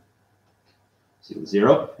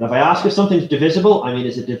 0. And if I ask if something's divisible, I mean,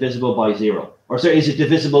 is it divisible by 0? Or sorry, is it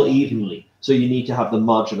divisible evenly? So you need to have the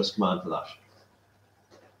modulus command for that.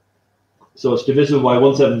 So it's divisible by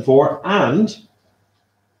 174, and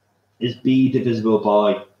is B divisible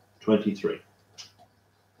by 23?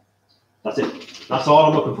 That's it. That's all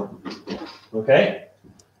I'm looking for. Okay?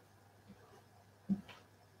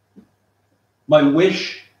 My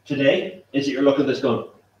wish today is that you're looking at this going,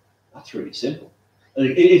 that's really simple.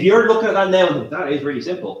 If you're looking at that now and think, that is really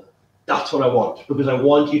simple, that's what I want, because I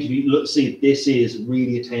want you to be see this is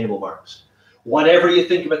really attainable marks. Whatever you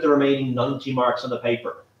think about the remaining 90 marks on the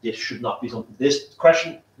paper, this should not be something. This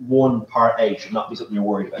question 1, part A, should not be something you're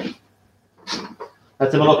worried about.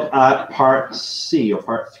 Let's have a look at part C or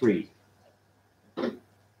part 3.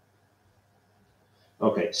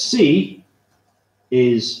 Okay, C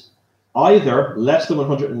is either less than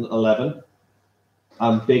 111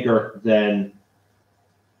 and bigger than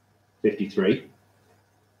 53,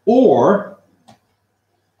 or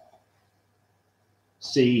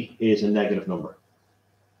C is a negative number.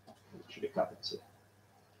 Should be capital C.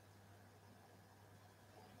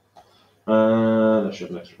 I should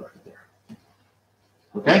have an extra bracket there.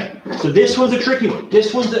 Okay, so this one's a tricky one.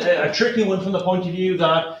 This one's a tricky one from the point of view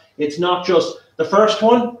that it's not just the first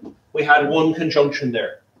one, we had 1 conjunction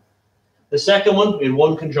there. The second one, we had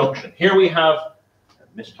 1 conjunction. Here we have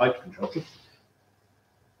a mistyped conjunction.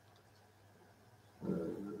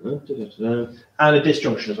 And a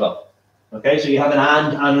disjunction as well. Okay, so you have an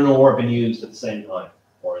and an or being used at the same time,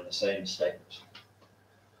 or in the same statement.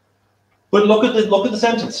 But look at the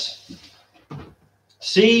sentence.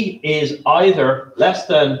 C is either less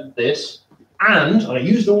than this, and I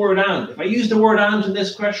use the word and. If I use the word and in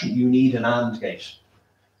this question, you need an and gate.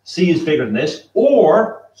 C is bigger than this,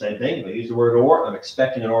 or, same thing, if I use the word or, I'm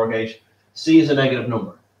expecting an or gate. C is a negative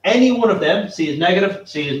number. Any one of them, C is negative,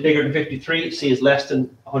 C is bigger than 53, C is less than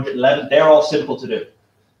 111, they're all simple to do.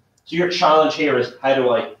 So your challenge here is, how do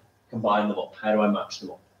I combine them up? How do I match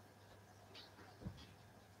them up?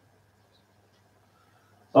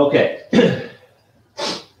 Okay.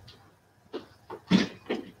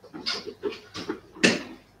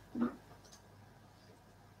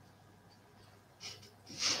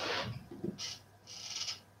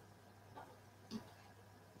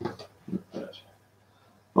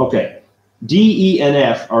 Okay, D, E, and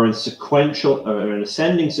F are in sequential, or in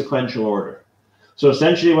ascending sequential order. So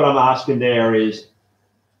essentially, what I'm asking there is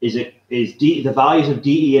D, the values of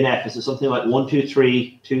D, E, and F? Is it something like 1, 2,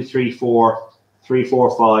 3, 2, 3, 4, 3,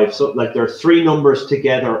 4, 5? So like there are three numbers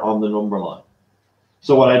together on the number line.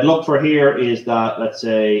 So what I'd look for here is that, let's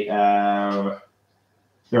say, they're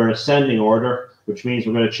in ascending order, which means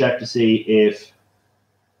we're going to check to see if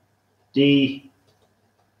D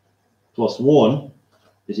plus 1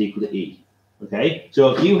 is equal to E. Okay,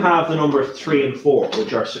 so if you have the numbers 3 and 4,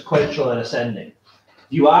 which are sequential and ascending, if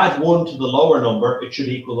you add 1 to the lower number, it should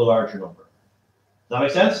equal the larger number. Does that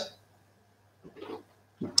make sense?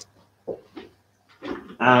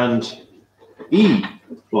 And E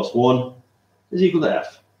plus 1 is equal to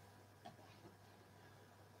F.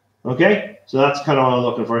 Okay, so that's kind of what I'm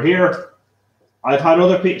looking for here. I've had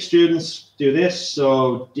other students do this,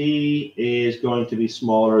 so D is going to be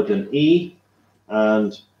smaller than E,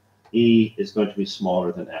 and E is going to be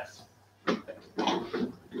smaller than F.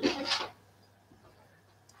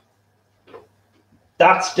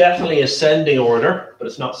 That's definitely ascending order, but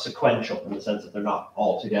it's not sequential in the sense that they're not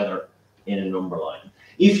all together in a number line.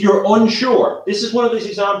 If you're unsure, this is one of these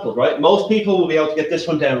examples, right? Most people will be able to get this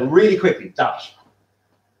one down really quickly.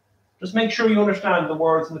 Just make sure you understand the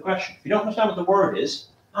words in the question. If you don't understand what the word is,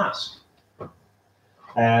 ask.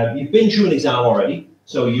 You've been through an exam already,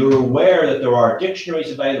 so you're aware that there are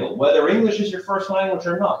dictionaries available. Whether English is your first language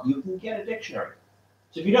or not, you can get a dictionary.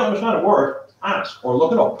 So if you don't understand a word, ask or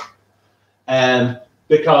look it up.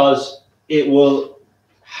 Because it will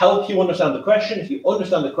help you understand the question. If you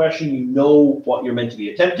understand the question, you know what you're meant to be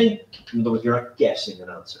attempting. In other words, you're not guessing an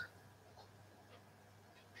answer.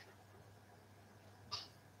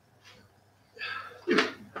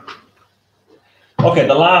 Okay,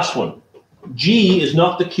 the last one. G is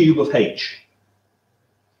not the cube of H.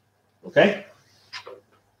 Okay?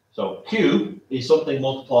 So cube is something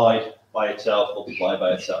multiplied by itself, multiplied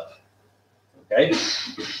by itself. Okay?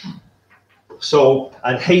 So,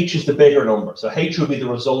 and H is the bigger number. So H will be the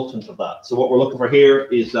resultant of that. So what we're looking for here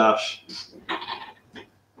is that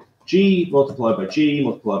G multiplied by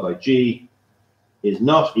G is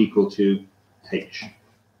not equal to H.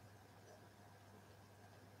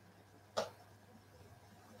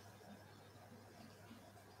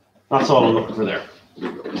 That's all I'm looking for there.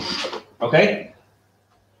 Okay?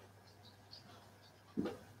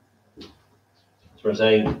 So we're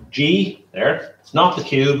saying G there, it's not the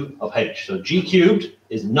cube of H. So G cubed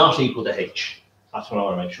is not equal to H. That's what I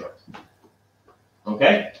want to make sure.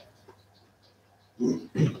 Okay?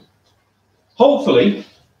 Hopefully,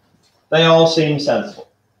 they all seem sensible.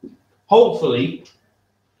 Hopefully,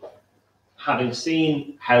 having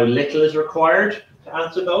seen how little is required to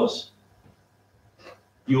answer those,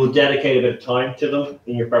 you will dedicate a bit of time to them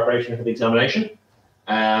in your preparation for the examination.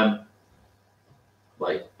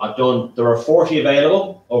 Like there are 40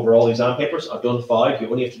 available over all exam papers. I've done 5. You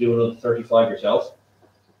only have to do another 35 yourself.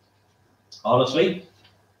 Honestly,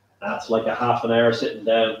 that's like a half an hour sitting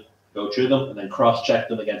down, go through them, and then cross-check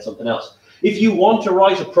them against something else. If you want to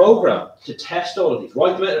write a program to test all of these,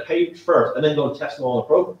 write them out of paper first, and then go and test them all in a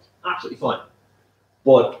program. Absolutely fine.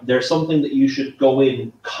 But there's something that you should go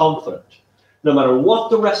in confident. No matter what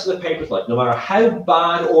the rest of the paper's like, no matter how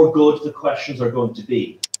bad or good the questions are going to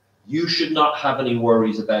be, you should not have any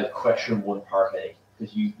worries about question 1 part A,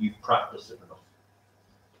 because you've practiced it enough.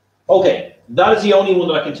 Okay, that is the only one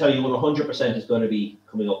that I can tell you 100% is going to be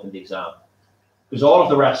coming up in the exam. Because all of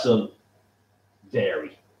the rest of them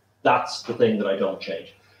vary. That's the thing that I don't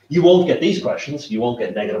change. You won't get these questions. You won't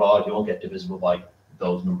get negative odd. You won't get divisible by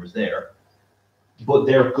those numbers there. But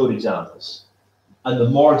they're good examples. And the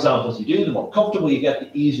more examples you do, the more comfortable you get,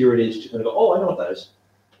 the easier it is to kind of go, oh, I know what that is.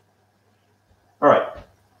 All right,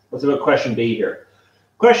 let's look at question B here.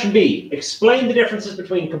 Question B, explain the differences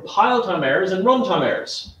between compile time errors and runtime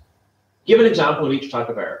errors. Give an example of each type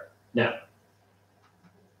of error. Now,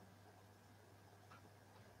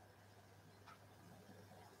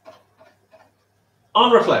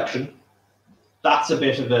 On reflection, that's a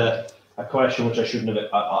bit of a question which I shouldn't have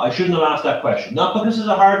asked that question. Not because it's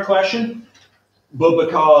a hard question, but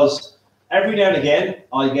because every now and again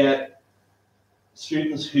I get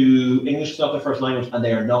students who English is not their first language and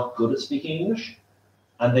they are not good at speaking English,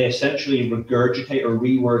 and they essentially regurgitate or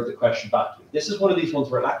reword the question back to me. This is one of these ones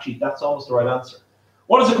where actually that's almost the right answer.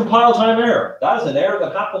 What is a compile time error? That is an error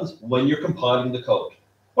that happens when you're compiling the code.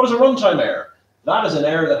 What is a runtime error? That is an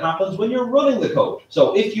error that happens when you're running the code.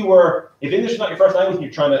 So if English is not your first language and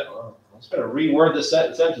you're trying to, I'm just going to reword this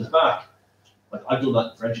sentence back, like I've done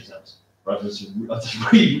that in French exams, right? I've just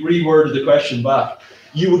reworded the question back.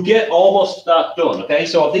 You would get almost that done, okay?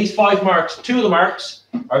 So of these 5 marks, 2 of the marks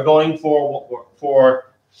are going for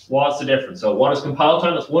what's the difference. So what is compile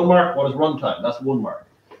time? That's 1 mark. What is runtime? That's 1 mark.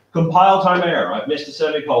 Compile time error. I've missed a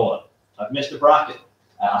semicolon. I've missed a bracket.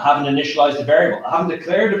 I haven't initialized a variable. I haven't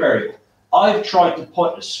declared a variable. I've tried to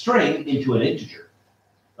put a string into an integer,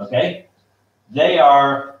 okay? They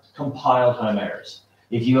are compile time errors.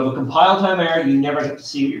 If you have a compile time error, you never get to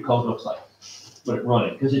see what your code looks like with it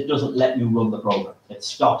running, because it doesn't let you run the program. It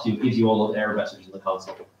stops you, gives you all those error messages in the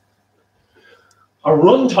console. A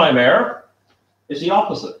runtime error is the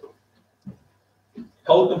opposite.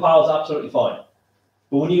 Code compiles absolutely fine,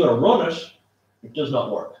 but when you go to run it, it does not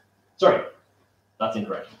work. Sorry, that's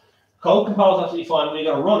incorrect. Code compiles absolutely fine. When you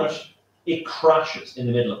go to run it, it crashes in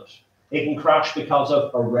the middle of it. It can crash because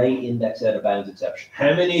of array index out of bounds exception.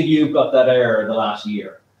 How many of you have got that error in the last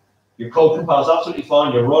year? Your code compiles absolutely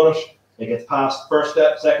fine, you run it, it gets past first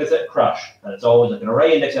step, second step, crash. And it's always like an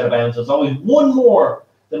array index out of bounds, so it's always 1 more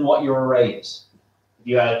than what your array is. If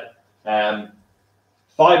you had 5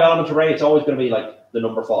 element array, it's always going to be like the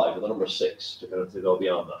number 5 or the number 6 to go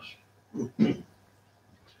beyond that.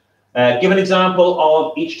 Give an example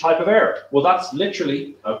of each type of error. Well, that's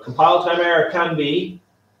literally a compile time error can be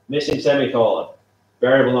missing semicolon,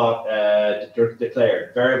 variable not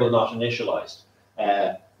declared, variable not initialized,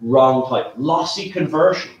 wrong type, lossy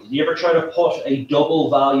conversion. Did you ever try to put a double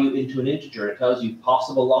value into an integer? It tells you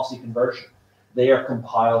possible lossy conversion. They are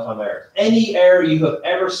compile time errors. Any error you have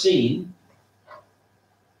ever seen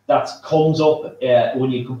that comes up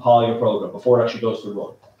when you compile your program before it actually goes to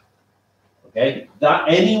run. Okay, that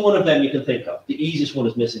any one of them you can think of. The easiest one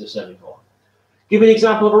is missing a semicolon. Give me an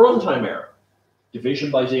example of a runtime error.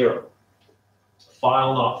 Division by 0,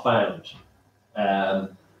 file not found,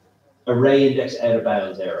 array index out of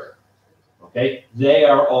bounds error. Okay, they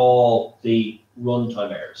are all the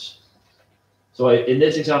runtime errors. So in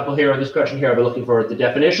this example here, in this question here, I'll be looking for the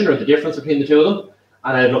definition or the difference between the 2 of them,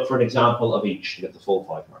 and I'd look for an example of each to get the full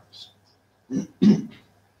 5 marks.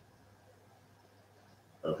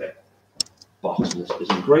 Okay. Box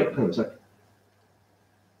isn't great. Hang on a second.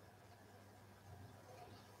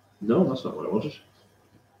 No, that's not what I wanted.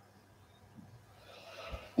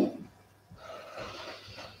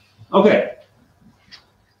 Okay.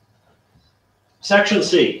 Section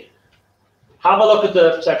C. Have a look at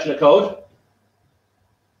the section of code.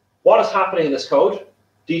 What is happening in this code?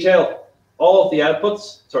 Detail all of the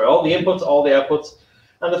outputs, sorry, all the inputs, all the outputs,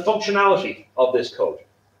 and the functionality of this code.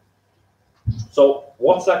 So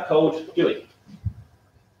what's that code doing?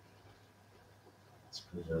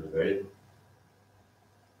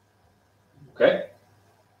 Okay.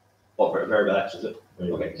 What variable X is it?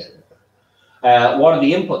 Okay. What are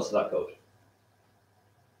the inputs to that code?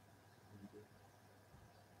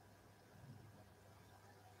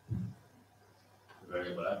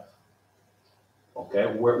 Variable X. Okay.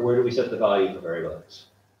 Where do we set the value for variable X?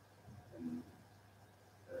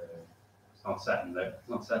 It's not set in there. It's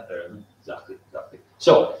not set there, is it? Exactly.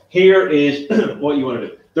 So here is what you want to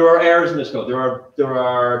do. There are errors in this code. There are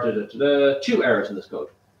 2 errors in this code.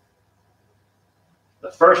 The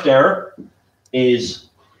first error is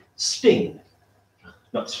sting,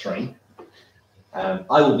 not string.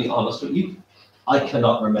 I will be honest with you. I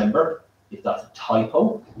cannot remember if that's a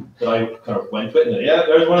typo that I kind of went with. And, yeah,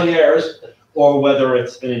 there's one of the errors, or whether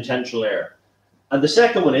it's an intentional error. And the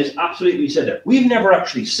second one is absolutely, we said there. We've never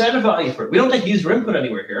actually set a value for it. We don't take user input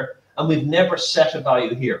anywhere here, and we've never set a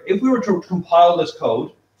value here. If we were to compile this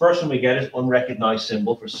code, first one we get is unrecognized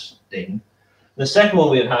symbol for sting. The second one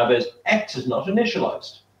we'd have is X is not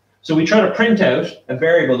initialized. So we try to print out a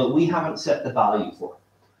variable that we haven't set the value for.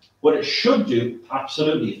 What it should do,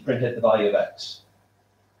 absolutely, is print out the value of X.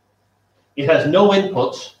 It has no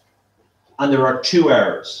inputs, and there are 2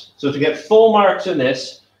 errors. So to get full marks in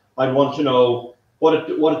this, I'd want to know what it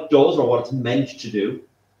does or what it's meant to do.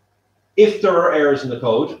 If there are errors in the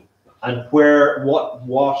code, and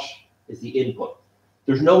what is the input.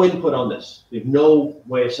 There's no input on this. We have no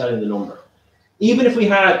way of setting the number. Even if we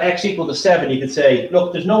had x equal to 7, you could say,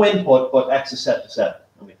 look, there's no input, but x is set to 7.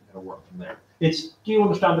 And we can kind of work from there. It's, do you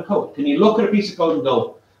understand the code? Can you look at a piece of code and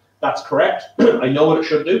go, that's correct, I know what it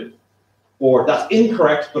should do, or that's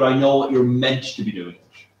incorrect, but I know what you're meant to be doing.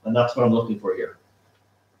 And that's what I'm looking for here.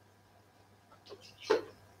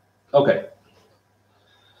 Okay.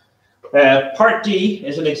 Part D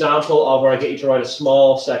is an example of where I get you to write a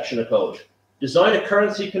small section of code. Design a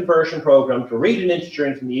currency conversion program to read an integer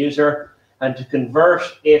in from the user and to convert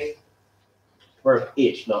it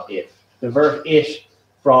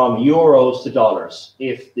from euros to dollars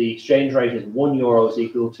if the exchange rate is €1 is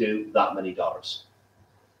equal to that many dollars.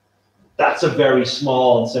 That's a very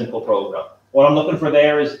small and simple program. What I'm looking for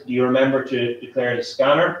there is, do you remember to declare the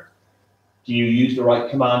scanner? Do you use the right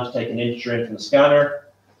command to take an integer in from the scanner?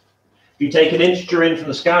 If you take an integer in from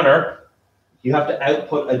the scanner, you have to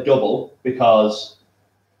output a double because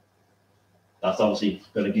that's obviously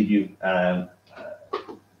going to give you a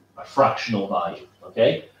fractional value,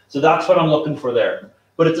 okay? So that's what I'm looking for there.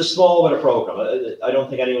 But it's a small bit of program. I don't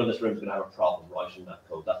think anyone in this room is going to have a problem writing that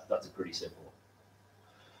code. That's a pretty simple one.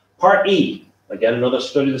 Part E, again, another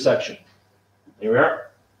study the section. Here we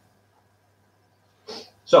are.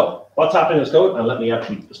 So what's happening in this code? And let me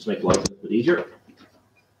actually, just to make life a little bit easier.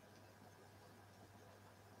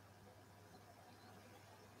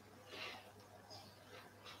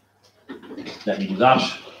 Let me do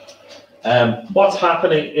that. What's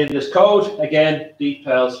happening in this code? Again,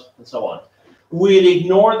 details and so on. We'll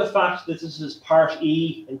ignore the fact that this is part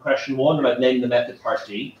E in question 1, and I've named the method part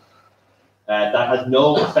D. That has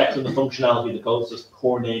no effect on the functionality of the code, it's just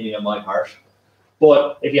poor naming on my part.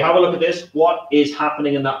 But if you have a look at this, what is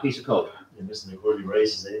happening in that piece of code? You're missing the curly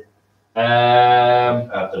braces, eh?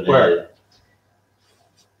 After the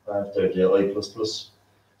I++.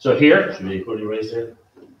 So here? Should be a curly brace there?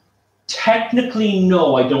 Technically,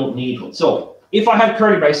 no, I don't need one. So if I had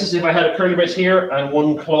curly braces, if I had a curly brace here and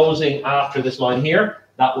one closing after this line here,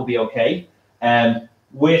 that would be okay.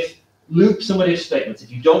 With loops and with if statements,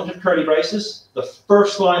 if you don't have curly braces, the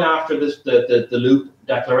first line after this, the loop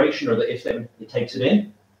declaration or the if statement, it takes it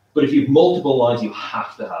in. But if you have multiple lines, you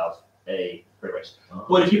have to have a curly brace. Oh.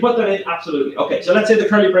 But if you put that in, absolutely. Okay, so let's say the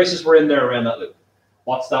curly braces were in there around that loop.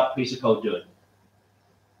 What's that piece of code doing?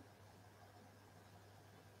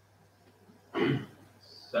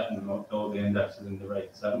 Setting all the indexes in the array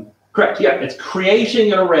to 7. Correct, yeah. It's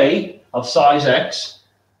creating an array of size x,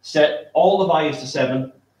 set all the values to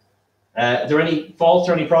 7. Are there any faults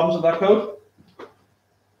or any problems with that code?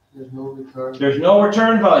 There's no return. There's no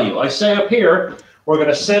return value. I say up here, we're going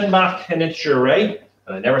to send back an integer array,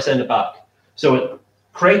 and I never send it back. So it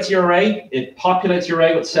creates your array, it populates your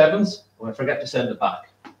array with 7s, and I forget to send it back.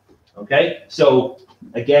 Okay, so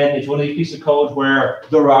again, it's one of these pieces of code where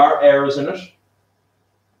there are errors in it.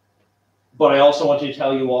 But I also want to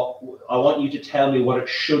tell you I want you to tell me what it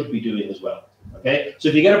should be doing as well. Okay, so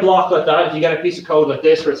if you get a block like that, if you get a piece of code like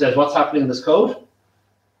this where it says what's happening in this code,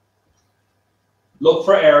 look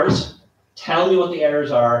for errors, tell me what the errors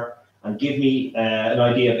are, and give me an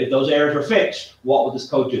idea of if those errors are fixed, what would this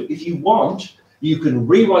code do? If you want, you can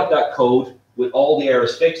rewrite that code with all the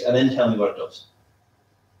errors fixed and then tell me what it does.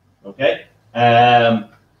 Okay.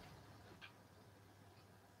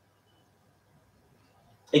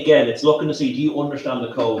 Again, it's looking to see, do you understand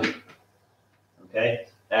the code? Okay.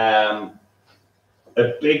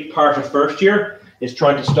 A big part of first year is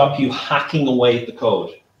trying to stop you hacking away at the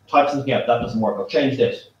code. Type something out, that doesn't work, I'll change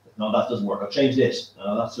this. No, that doesn't work, I'll change this.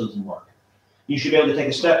 No, that still doesn't work. You should be able to take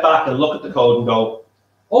a step back and look at the code and go,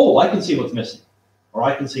 oh, I can see what's missing, or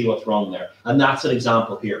I can see what's wrong there. And that's an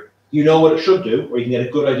example here. You know what it should do, or you can get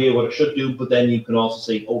a good idea what it should do, but then you can also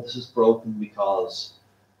say, oh, this is broken because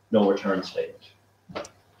no return statement.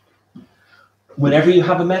 Whenever you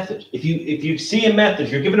have a method, if you see a method,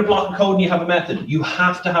 if you're given a block of code and you have a method, you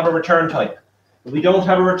have to have a return type. If we don't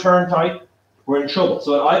have a return type, we're in trouble.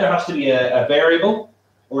 So it either has to be a variable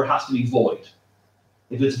or it has to be void.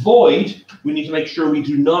 If it's void, we need to make sure we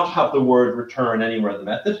do not have the word return anywhere in the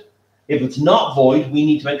method. If it's not void, we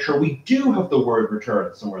need to make sure we do have the word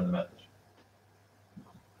return somewhere in the method.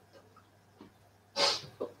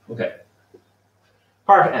 Okay.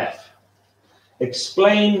 Part F.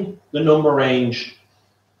 Explain the number range.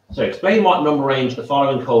 So explain what number range the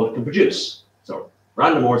following code can produce. So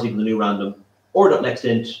random or is equal to new random,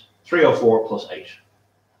 or.nextInt 304 plus 8.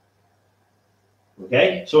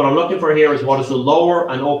 Okay, so what I'm looking for here is what is the lower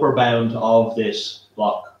and upper bound of this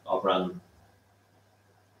block of random.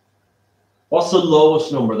 What's the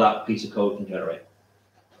lowest number that piece of code can generate?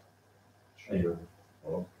 8.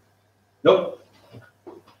 Nope.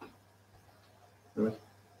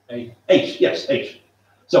 8, yes, 8.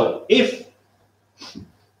 So if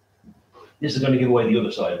This is going to give away the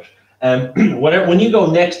other side of it. When you go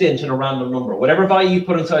next into the random number, whatever value you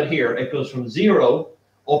put inside here, it goes from 0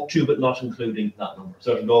 up to but not including that number.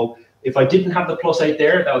 So it'll go, if I didn't have the +8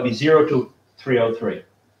 there, that would be 0 to 303.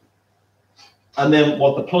 And then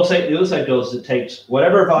what the +8 the other side does is it takes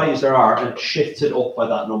whatever values there are and it shifts it up by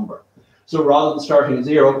that number. So rather than starting at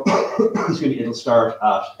 0, it'll start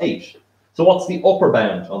at 8. So what's the upper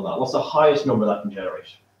bound on that? What's the highest number that can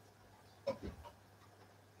generate?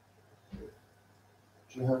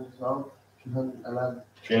 312, 311.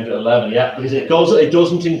 311, yeah, because it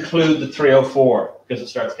doesn't include the 304 because it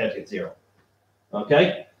starts counting at 0.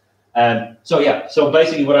 Okay? So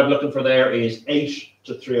basically what I'm looking for there is 8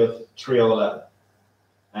 to 3011.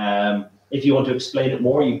 If you want to explain it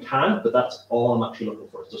more, you can, but that's all I'm actually looking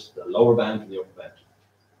for. It's just the lower bound and the upper bound.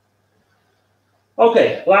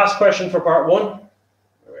 Okay, last question for part 1.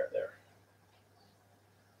 We're there.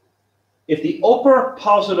 If the upper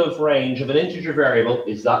positive range of an integer variable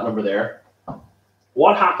is that number there,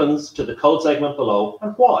 what happens to the code segment below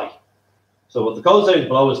and why? So what the code segment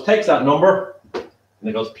below is takes that number and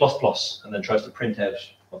it goes ++, and then tries to print out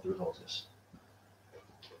what the result is.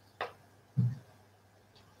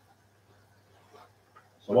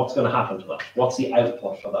 So what's going to happen to that? What's the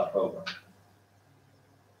output of that program?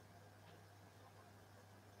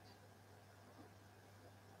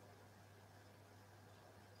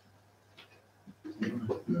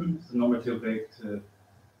 Is the number too big to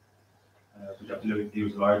would you have to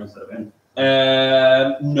use large instead of n?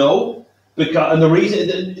 No, because and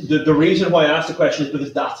the reason why I asked the question is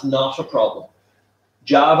because that's not a problem.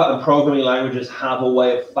 Java and programming languages have a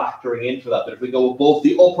way of factoring in for that. But if we go above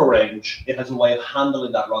the upper range, it has a way of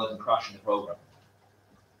handling that rather than crashing the program.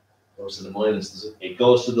 It goes to the minus, does it? It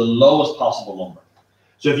goes to the lowest possible number.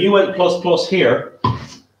 So if you went ++ here,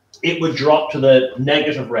 it would drop to the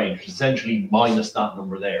negative range, essentially minus that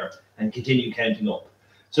number there, and continue counting up.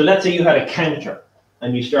 So let's say you had a counter,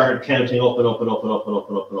 and you started counting up and up and up and up and up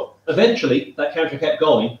and up and up. Eventually, that counter kept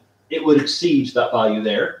going. It would exceed that value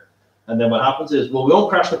there. And then what happens is, well, we won't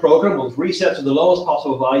crash the program, we'll reset to the lowest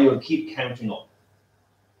possible value and keep counting up.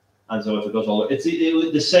 And so if it goes all the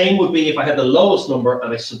way, the same would be if I had the lowest number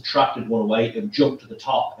and I subtracted one away, it would jump to the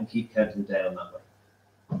top and keep counting down that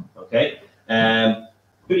way. Okay?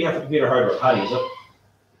 Who do you have for computer hardware? Paddy, is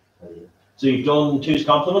it? So you've done 2's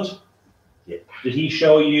complement? Yeah. Did he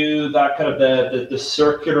show you that kind of the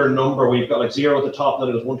circular number where you've got like 0 at the top, then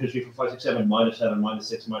it goes 1, 2, 3, 4, 5, 6, 7, -7,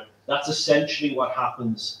 -6, That's essentially what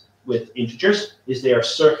happens with integers, is they are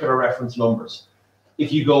circular reference numbers.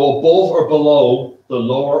 If you go above or below the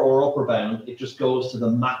lower or upper bound, it just goes to the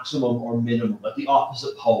maximum or minimum, at the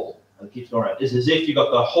opposite pole, and it keeps going around. It's as if you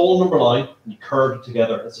got the whole number line and you curve it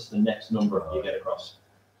together. That's just the next number you get across.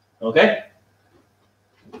 Okay?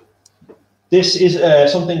 This is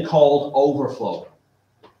something called overflow.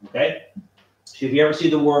 Okay? So if you ever see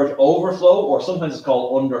the word overflow, or sometimes it's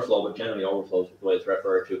called underflow, but generally overflow is the way it's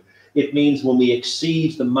referred to. It means when we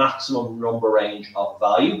exceed the maximum number range of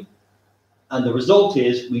value, and the result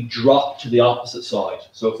is we drop to the opposite side.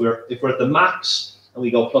 So if we're at the max and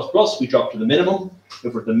we go ++, we drop to the minimum.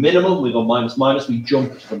 If we're at the minimum, we go -, we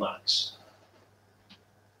jump to the max.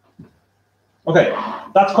 Okay,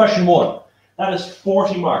 that's question 1. That is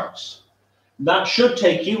 40 marks. That should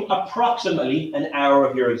take you approximately an hour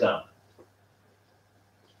of your exam,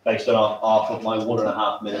 based off of my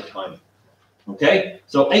 1.5 minute time. Okay,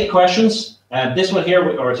 so 8 questions. This one here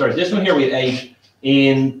we had 8.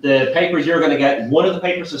 In the papers you're going to get, one of the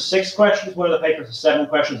papers is 6 questions, one of the papers is 7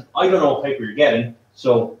 questions. I don't know what paper you're getting,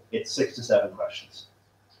 so it's 6 to 7 questions.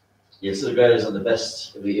 Yeah, so the graders on the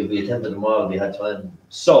best, if we attempted them all, we had time.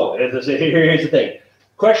 So here's the thing.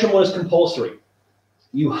 Question 1 is compulsory.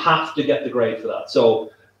 You have to get the grade for that.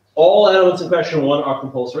 So all elements in question 1 are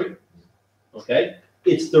compulsory. Okay,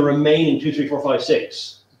 it's the remaining 2, 3, 4, 5,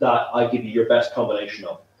 6 that I give you your best combination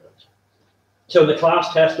of. So in the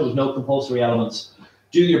class test, there was no compulsory elements.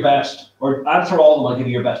 Do your best, or answer all of them, I'll give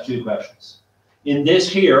you your best 2 questions. In this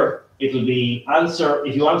here, it'll be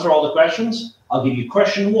if you answer all the questions, I'll give you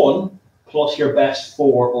question 1 plus your best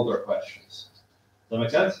 4 other questions. Does that make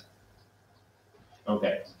sense?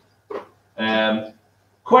 Okay.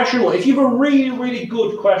 Question 1, if you have a really, really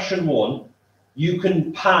good question 1, you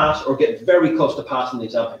can pass or get very close to passing the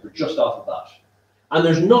exam paper just off of that. And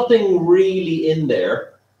there's nothing really in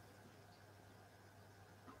there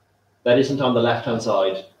that isn't on the left-hand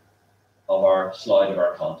side of our slide of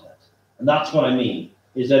our content. And that's what I mean,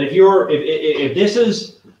 is that if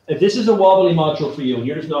this is a wobbly module for you and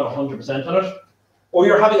you're just not 100% on it, or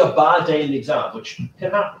you're having a bad day in the exam, which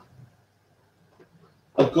can happen,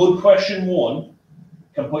 a good question 1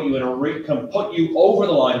 can put you can put you over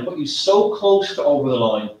the line, put you so close to over the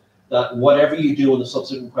line that whatever you do in the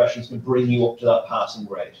subsequent questions can bring you up to that passing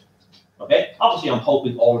grade. Okay? Obviously, I'm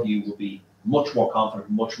hoping all of you will be much more confident,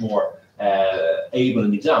 much more able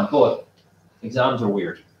in the exam, but exams are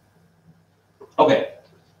weird. Okay.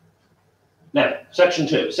 Now, section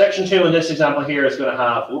 2. Section 2 in this example here is going to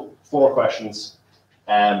have 4 questions,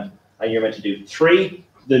 and you're meant to do 3.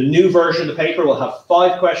 The new version of the paper will have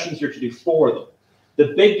 5 questions. You're to do 4 of them.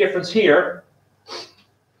 The big difference here,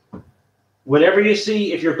 whenever you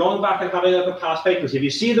see, if you're going back and having a look at past papers, if you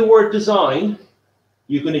see the word design,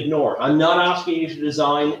 you can ignore. I'm not asking you to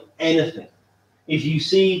design anything. If you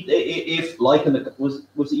see, if like in the, was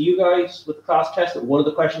it you guys with the class test that one of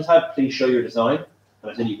the questions had, please show your design,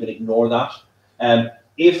 and I said you can ignore that.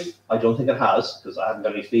 If, I don't think it has, because I haven't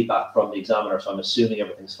got any feedback from the examiner, so I'm assuming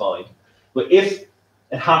everything's fine. But if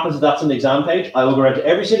it happens that that's on the exam page, I will go around to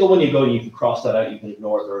every single one you go, and you can cross that out, you can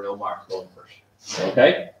ignore it, there are no marks going first.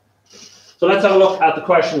 Okay? So let's have a look at the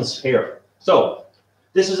questions here. So,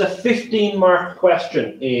 this is a 15-mark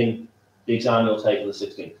question in the exam you'll take on the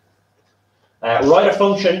 16th. Write a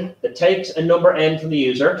function that takes a number n from the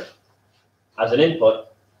user as an input,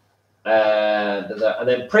 and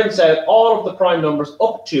then prints out all of the prime numbers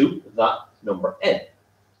up to that number n.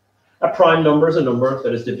 A prime number is a number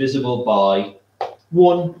that is divisible by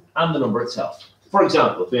 1 and the number itself. For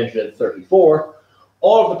example, if we entered in 34,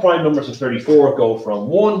 all of the prime numbers of 34 go from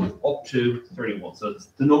 1 up to 31. So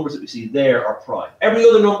the numbers that we see there are prime. Every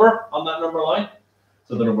other number on that number line,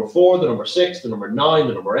 so the number 4, the number 6, the number 9,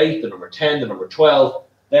 the number 8, the number 10, the number 12,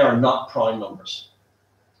 they are not prime numbers.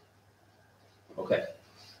 Okay.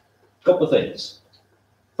 Couple of things.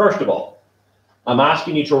 First of all, I'm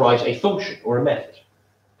asking you to write a function or a method.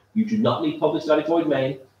 You do not need public static void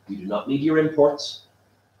main. You do not need your imports.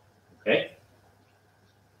 Okay?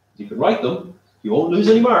 You can write them. You won't lose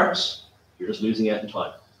any marks. You're just losing out in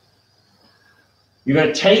time. You're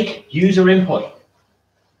going to take user input.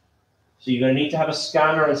 So you're going to need to have a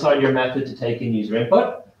scanner inside your method to take in user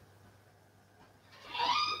input.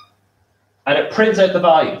 And it prints out the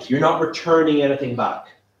values. You're not returning anything back.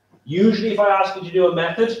 Usually if I ask you to do a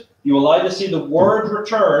method, you will either see the word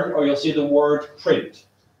return or you'll see the word print.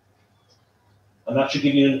 And that should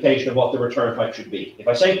give you an indication of what the return type should be. If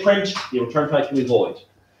I say print, the return type can be void.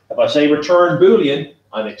 If I say return Boolean,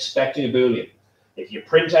 I'm expecting a Boolean. If you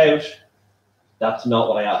print out, that's not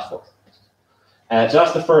what I asked for. So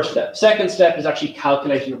that's the first step. Second step is actually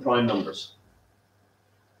calculating the prime numbers.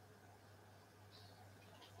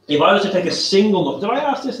 If I was to take a single number, did I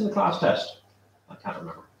ask this in the class test? I can't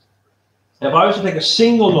remember. If I was to take a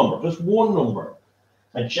single number, just one number,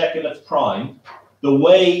 and check if it's prime, the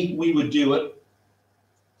way we would do it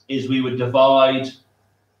is we would divide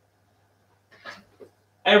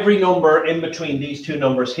every number in between these two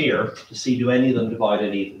numbers here to see do any of them divide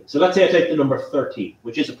it evenly. So let's say I take the number 13,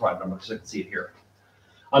 which is a prime number because I can see it here.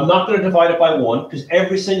 I'm not going to divide it by 1 because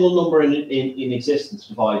every single number in existence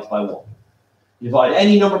divides by 1. You divide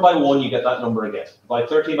any number by 1, you get that number again. Divide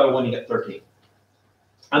 13 by 1, you get 13.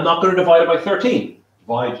 I'm not going to divide it by 13.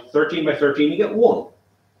 Divide 13 by 13, you get 1.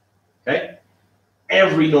 Okay?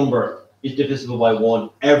 Every number is divisible by 1.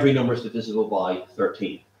 Every number is divisible by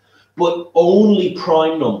 13. But only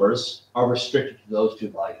prime numbers are restricted to those two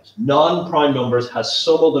values. Non-prime numbers has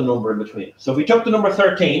some other number in between. So if we took the number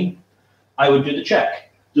 13, I would do the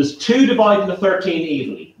check. Does 2 divide into 13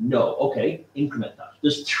 evenly? No. Okay, increment that.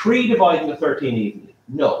 Does 3 divide into 13 evenly?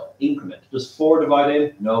 No. Increment. Does 4 divide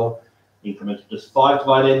in? No. Increment. Does 5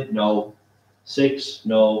 divide in? No. 6?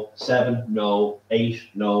 No. 7? No. 8?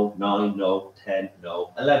 No. 9? No. 10?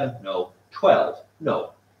 No. 11? No. 12?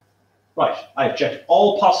 No. Right, I've checked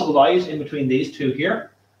all possible values in between these two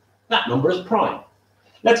here. That number is prime.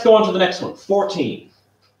 Let's go on to the next one, 14.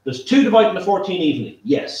 Does 2 divide into 14 evenly?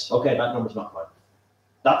 Yes. Okay, that number's not prime.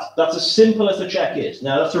 That's as simple as the check is.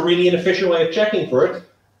 Now, that's a really inefficient way of checking for it,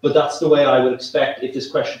 but that's the way I would expect if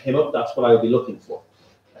this question came up, that's what I would be looking for.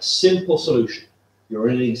 A simple solution. You're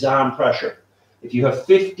in exam pressure. If you have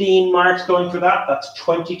 15 marks going for that, that's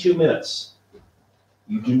 22 minutes.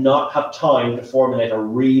 You do not have time to formulate a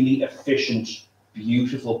really efficient,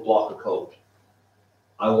 beautiful block of code.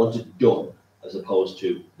 I want it done as opposed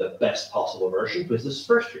to the best possible version because this is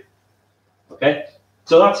first year. Okay?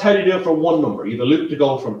 So that's how you do it for one number. You have a loop to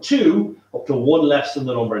go from 2 up to 1 less than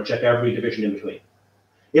the number and check every division in between.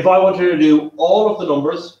 If I wanted to do all of the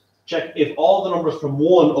numbers, check if all the numbers from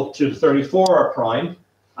 1 up to 34 are prime,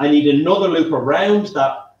 I need another loop around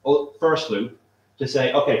that first loop to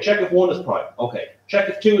say, okay, check if 1 is prime. Okay, check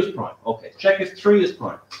if 2 is prime. Okay, check if 3 is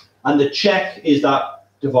prime. And the check is that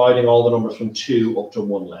dividing all the numbers from 2 up to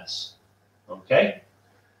 1 less. Okay?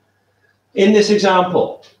 In this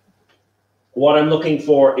example, what I'm looking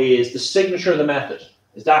for is the signature of the method.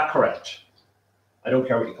 Is that correct? I don't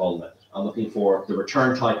care what you call the method. I'm looking for the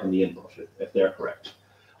return type and the input, if they're correct.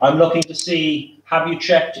 I'm looking to see, have you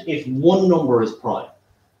checked if one number is prime?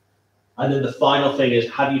 And then the final thing is,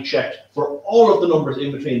 have you checked for all of the numbers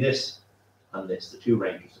in between this and this, the two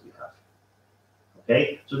ranges that we have?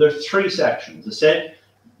 Okay, so there's 3 sections. I said,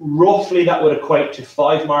 roughly that would equate to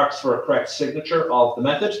 5 marks for a correct signature of the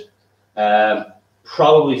method.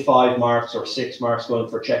 Probably 5 marks or 6 marks going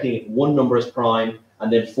for checking if one number is prime,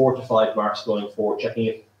 and then 4 to 5 marks going for checking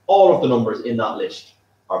if all of the numbers in that list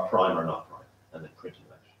are prime or not prime, and then printing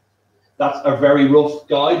them out. That's a very rough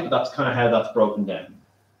guide, but that's kind of how that's broken down.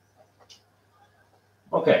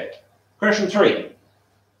 Okay, question 3.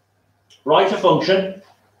 Write a function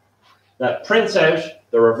that prints out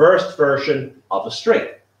the reversed version of a string.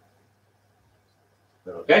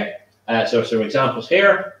 Okay, so some examples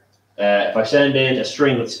here. If I send in a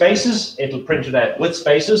string with spaces, it'll print it out with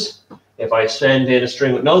spaces. If I send in a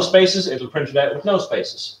string with no spaces, it'll print it out with no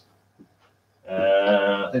spaces.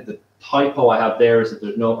 I think the typo I have there is that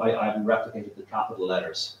there's no, I haven't replicated the capital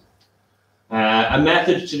letters. A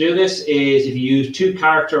method to do this is if you use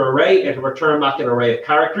 2-character array, it'll return back an array of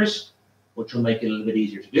characters, which will make it a little bit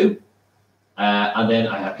easier to do. And then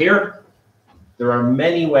I have here, there are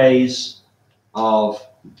many ways of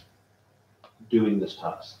doing this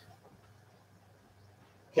task.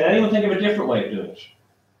 Can anyone think of a different way of doing it?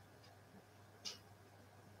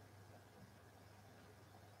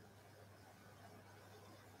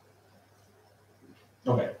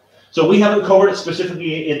 Okay, so we haven't covered it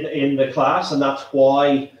specifically in the class, and that's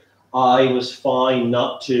why I was fine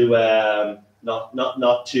not to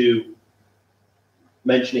not to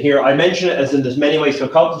mention it here. I mention it as in there's many ways to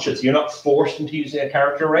accomplish it, so you're not forced into using a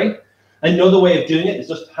character array. Another way of doing it is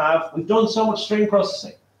just have, we've done so much string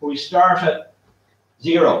processing where we start at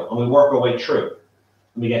 0 and we work our way through.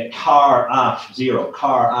 And we get car at 0,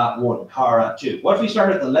 car at 1, car at 2. What if we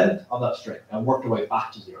start at the length of that string and worked our way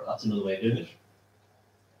back to 0? That's another way of doing it.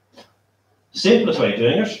 Simplest way of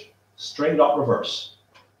doing it, string.reverse.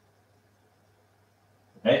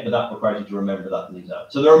 Okay, but that requires you to remember that in the exam.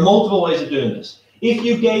 So there are multiple ways of doing this. If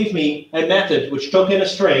you gave me a method which took in a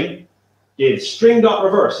string, did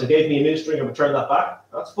string.reverse and gave me a new string and returned that back,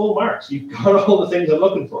 that's full marks. You've got all the things I'm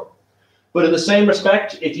looking for. But in the same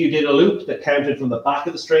respect, if you did a loop that counted from the back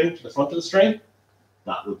of the string to the front of the string,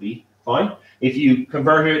 that would be fine. If you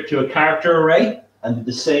converted it to a character array and did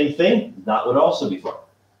the same thing, that would also be fine.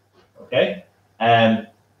 Okay?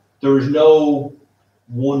 There is no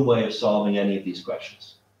one way of solving any of these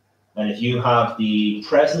questions. And if you have the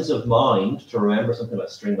presence of mind to remember something like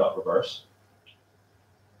string.reverse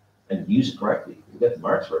and use it correctly, you get the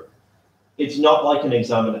marks for it. It's not like an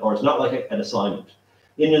exam, or it's not like an assignment.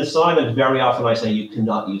 In an assignment, very often I say you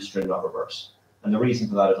cannot use string.reverse. And the reason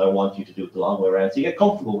for that is I want you to do it the long way around, so you get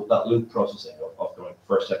comfortable with that loop processing of going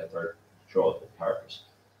first, second, third, show all the characters.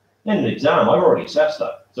 In an exam, I've already assessed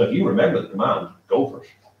that. So if you remember the command, go for it.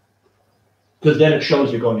 Because then it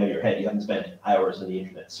shows you're going out of your head. You haven't spent hours on the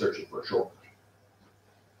internet searching for a shortcut.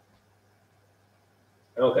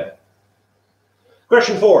 Okay.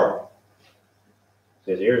 Question 4.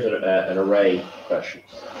 So here's an array question.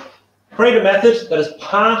 Create a method that has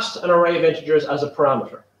passed an array of integers as a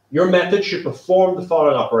parameter. Your method should perform the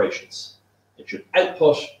following operations. It should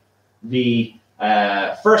output the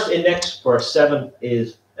first index where 7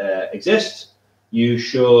 exists. You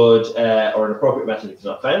should, or an appropriate method if it's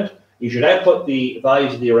not found. You should output the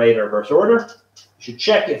values of the array in reverse order. You should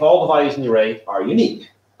check if all the values in the array are unique.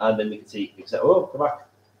 And then we can see, oh, come back.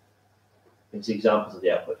 You can see examples of the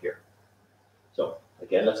output here. So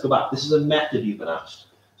again, let's go back. This is a method you've been asked.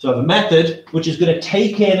 So I have a method which is going to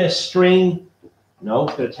take in a string. No,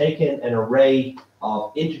 it's going to take in an array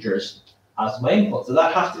of integers as my input. So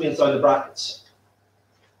that has to be inside the brackets.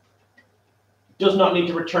 It does not need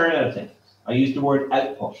to return anything. I use the word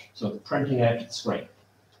output, so it's printing out the screen.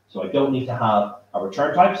 So I don't need to have a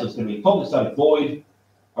return type, so it's going to be public static void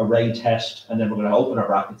array test, and then we're going to open our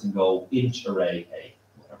brackets and go int array a,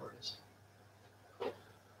 whatever it is.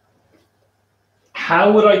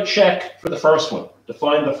 How would I check for the first one? To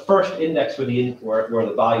find the first index for the where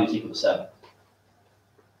the value is equal to 7.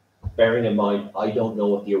 Bearing in mind, I don't know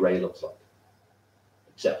what the array looks like,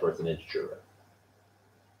 except for it's an integer array.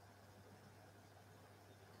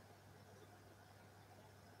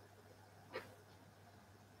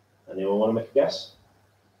 Anyone want to make a guess?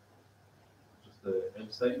 Just the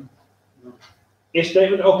if statement? No. If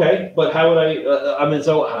statement, okay, but how would I mean,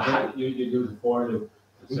 so... you use the for loop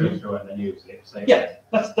to search through it and then use the if statement. Yeah,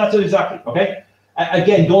 that's it exactly, okay?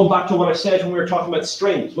 Again, going back to what I said when we were talking about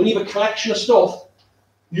strings, when you have a collection of stuff,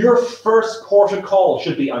 your first port of call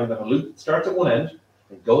should be, I'm going to loop that starts at one end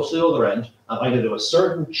and goes to the other end, and I'm going to do a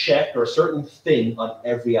certain check or a certain thing on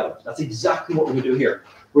every element. That's exactly what we're going to do here.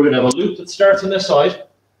 We're going to have a loop that starts on this side.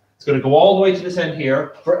 It's going to go all the way to this end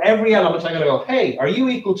here. For every element, I'm going to go, hey, are you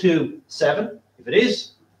equal to 7? If it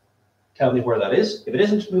is, tell me where that is. If it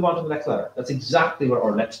isn't, move on to the next letter. That's exactly what,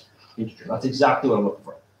 or next integer. That's exactly what I'm looking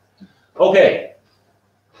for. Okay.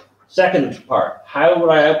 Second part. How would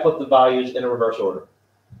I output the values in a reverse order?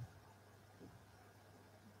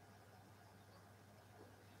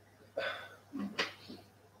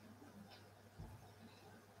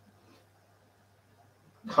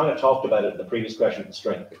 Kind of talked about it in the previous question with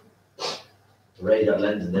string. Array that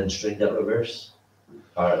length and then string that reverse.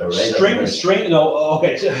 Or array String, no,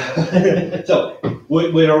 okay. So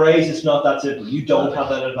with arrays, it's not that simple. You don't have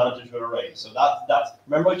that advantage with arrays. So that's,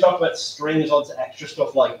 remember we talked about strings, all this extra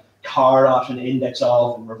stuff like char dot and index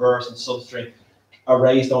of and reverse and substring.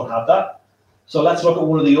 Arrays don't have that. So let's look at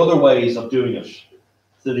one of the other ways of doing it.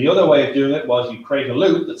 So the other way of doing it was you create a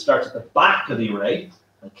loop that starts at the back of the array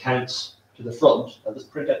and counts to the front and just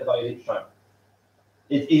print out the value each time.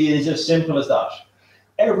 It is as simple as that.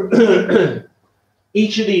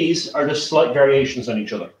 Each of these are just slight variations on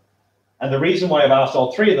each other. And the reason why I've asked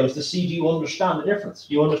all three of them is to see, do you understand the difference?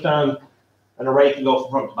 Do you understand an array can go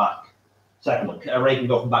from front to back? Second one, an array can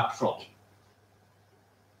go from back to front.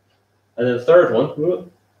 And then the third one,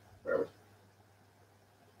 where are we?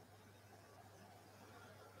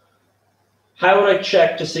 How would I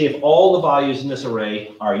check to see if all the values in this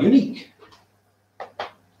array are unique?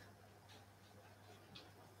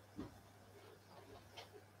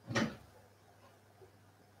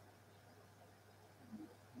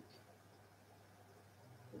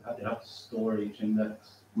 You have to store each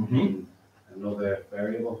index in another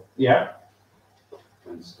variable. Yeah.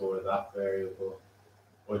 And store that variable.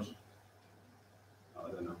 Which,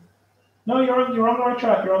 I don't know. No, you're on the right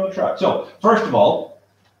track. You're on the track. So first of all,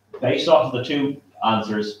 based off of the two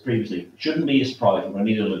answers previously, it shouldn't be a surprise. We're going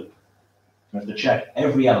to need a loop. We have to check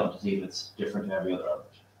every element to see if it's different than every other element.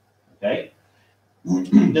 Okay.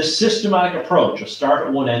 The systematic approach of start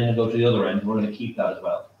at one end and go to the other end, we're going to keep that as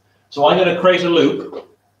well. So I'm going to create a loop.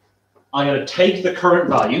 I'm going to take the current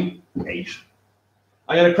value, 8.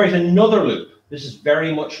 I'm going to create another loop. This is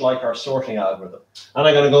very much like our sorting algorithm. And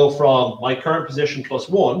I'm going to go from my current position plus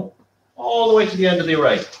 1 all the way to the end of the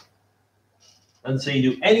array. And see,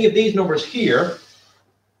 do any of these numbers here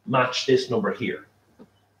match this number here?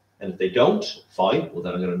 And if they don't, fine. Well,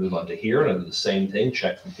 then I'm going to move on to here and do the same thing.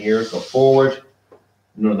 Check from here, go forward.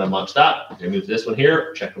 None of them match that. Okay, move to this one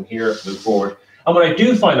here, check from here, move forward. And when I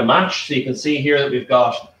do find a match, so you can see here that we've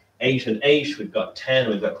got 8 and 8, we've got 10,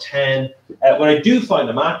 we've got 10. When I do find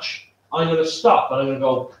a match, I'm going to stop and I'm going to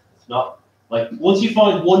go, it's not, like once you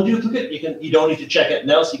find one duplicate, you don't need to check it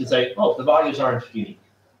else. You can say, oh, the values aren't unique.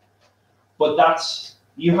 But that's,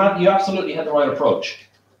 you absolutely had the right approach.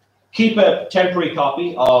 Keep a temporary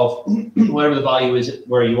copy of whatever the value is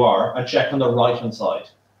where you are and check on the right-hand side.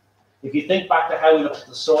 If you think back to how we looked at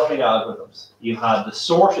the sorting algorithms, you had the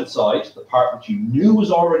sorted side, the part that you knew was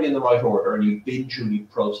already in the right order and you've been through,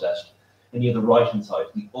 you've processed, and you have the right-hand side,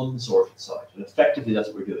 the unsorted side. And effectively, that's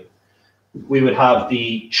what we're doing. We would have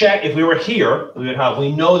the check, if we were here,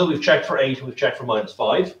 we know that we've checked for 8 and we've checked for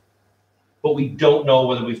 -5, but we don't know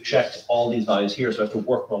whether we've checked all these values here, so I have to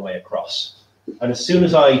work my way across. And as soon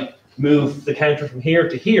as I move the counter from here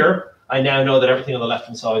to here, I now know that everything on the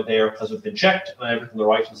left-hand side there has been checked, and everything on the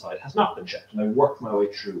right-hand side has not been checked. And I work my way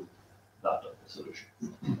through that solution.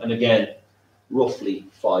 And again, roughly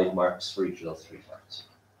 5 marks for each of those 3 parts.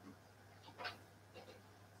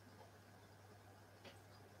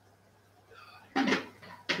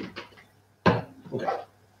 Okay.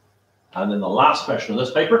 And then the last question on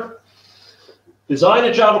this paper. Design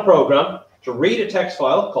a Java program to read a text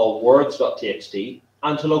file called words.txt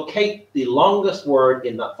and to locate the longest word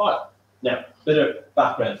in that file. Now, a bit of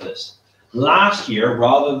background for this. Last year,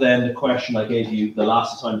 rather than the question I gave you, the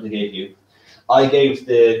last assignment I gave you, I gave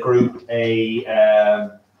the group a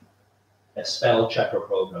spell checker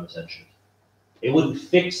program, essentially. It wouldn't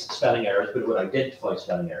fix spelling errors, but it would identify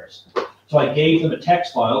spelling errors. So I gave them a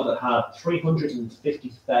text file that had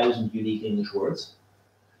 350,000 unique English words.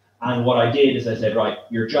 And what I did is I said, right,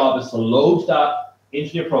 your job is to load that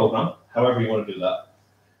into your program, however you want to do that,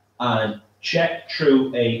 and check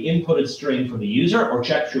through a inputted string from the user or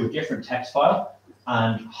check through a different text file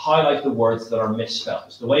and highlight the words that are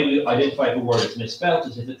misspelled. So the way we identify if a word is misspelled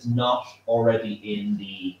is if it's not already in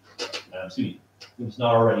the, if it's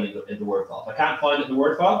not already in the Word file. If I can't find it in the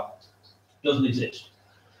Word file, it doesn't exist.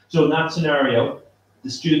 So in that scenario, the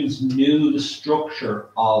students knew the structure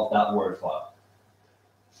of that Word file.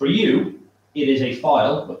 For you, it is a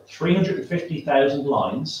file with 350,000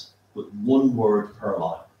 lines with 1 word per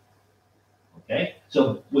line. Okay,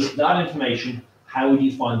 so with that information, how would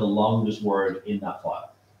you find the longest word in that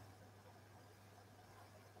file?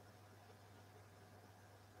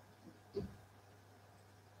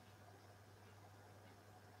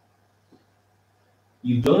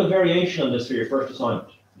 You've done a variation on this for your first assignment.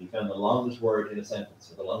 You found the longest word in a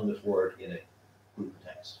sentence or the longest word in a group of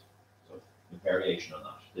text. So a variation on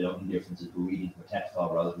that. The only difference is we're reading from a text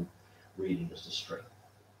file rather than reading just a string.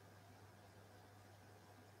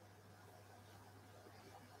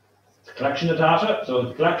 Collection of data. So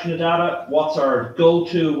the collection of data, what's our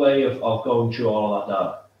go-to way of going through all of that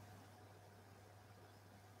data?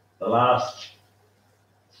 The last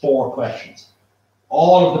 4 questions.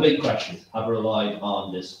 All of the big questions have relied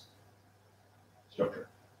on this structure,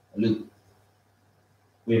 a loop.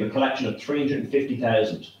 We have a collection of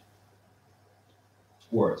 350,000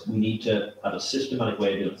 words. We need to have a systematic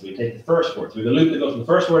way of doing it. So we take the first word. So we have a loop that goes from the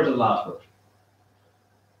first word to the last word.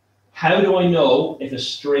 How do I know if a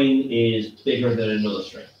string is bigger than another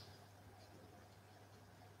string?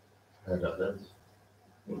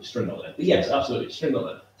 String.length. Yes, absolutely.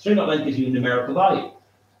 String.length. String.length gives you a numerical value.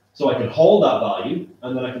 So I can hold that value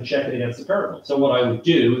and then I can check it against the current one. So what I would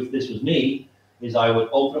do if this was me is I would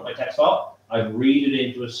open up my text file, I'd read it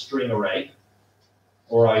into a string array,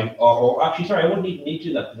 or actually, sorry, I wouldn't even need to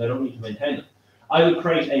do that because I don't need to maintain it. I would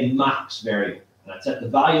create a max variable and I'd set the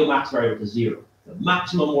value of max variable to 0. The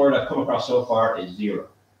maximum word I've come across so far is 0.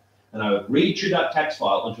 And I would read through that text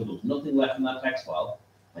file until there was nothing left in that text file.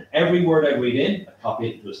 And every word I read in, I copy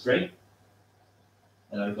it into a string.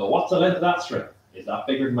 And I would go, what's the length of that string? Is that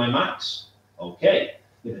bigger than my max? Okay.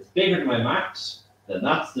 If it's bigger than my max, then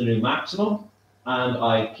that's the new maximum. And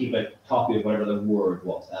I keep a copy of whatever the word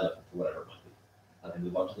was, elephant or whatever it might be. And I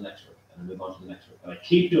move on to the next word, and I move on to the next word. And I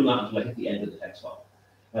keep doing that until I hit the end of the text file.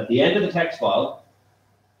 At the end of the text file,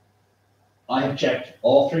 I have checked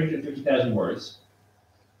all 350,000 words.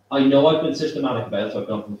 I know I've been systematic about it, so I've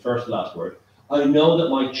gone from the first to last word. I know that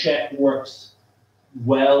my check works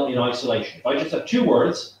well in isolation. If I just have 2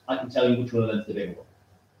 words, I can tell you which one of them is the bigger one.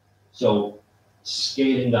 So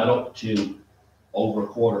scaling that up to over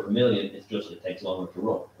 250,000, it's just it takes longer to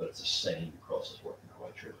run, but it's the same process working our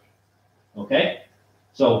way through it. Okay,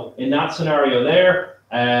 so in that scenario there,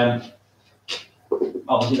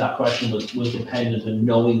 obviously that question was dependent on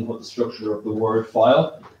knowing what the structure of the Word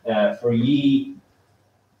file. For ye,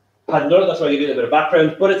 hadn't done it, that's why I give you a bit of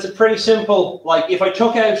background. But it's a pretty simple. Like if I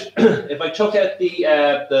took out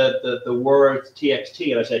the word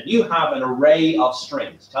txt and I said you have an array of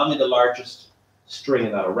strings, tell me the largest string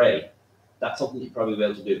in that array. That's something you'd probably be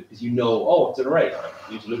able to do because you know, oh, it's an array. I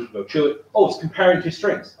use a loop to go through it. Oh, it's comparing 2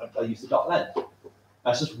 strings. I use the dot length.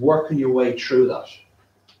 That's just working your way through that.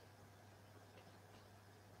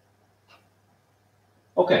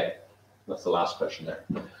 Okay, that's the last question there.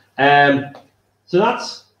 So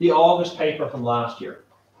that's the August paper from last year.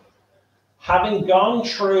 Having gone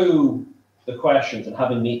through the questions and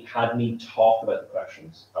having had me talk about the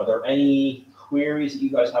questions, are there any queries that you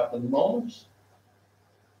guys have at the moment?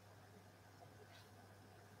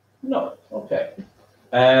 No. Okay.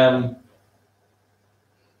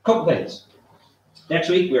 Couple things. Next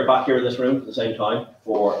week we are back here in this room at the same time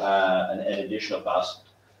for an additional class.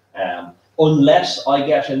 Unless I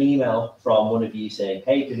get an email from one of you saying,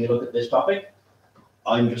 hey, can you look at this topic?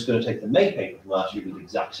 I'm just going to take the main paper from last year, do the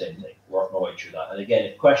exact same thing, work my way through that. And again,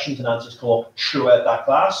 if questions and answers come up throughout that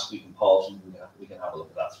class, we can pause and we can have a look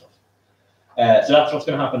at that stuff. So that's what's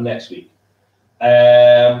going to happen next week.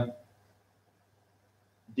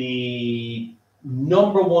 The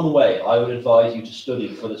number one way I would advise you to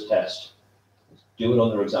study for this test is do it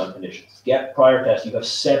under exam conditions. Get prior tests. You have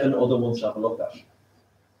 7 other ones to have a look at.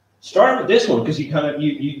 Start with this one because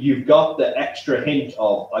you've got the extra hint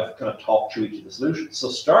of I've kind of talked through each of the solutions. So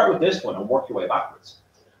start with this one and work your way backwards.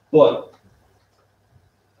 But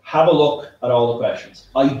have a look at all the questions.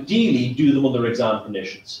 Ideally, do them under exam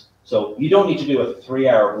conditions. So you don't need to do a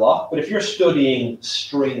 3-hour block, but if you're studying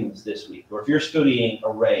strings this week, or if you're studying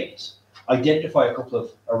arrays, identify a couple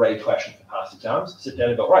of array questions from past exams, sit down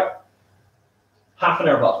and go, right, half an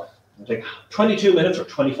hour block. It'll take 22 minutes or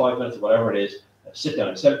 25 minutes or whatever it is. Sit down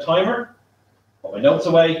and set a timer, put my notes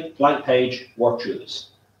away, blank page, work through this.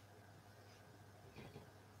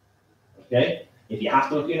 Okay? If you have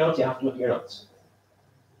to look at your notes, you have to look at your notes.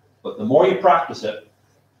 But the more you practice it,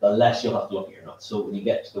 the less you'll have to look at your notes. So when you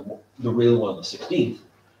get to the real one on the 16th,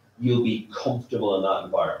 you'll be comfortable in that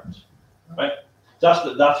environment. Right?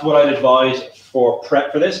 That's what I'd advise for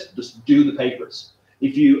prep for this. Just do the papers.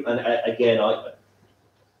 if you, and again,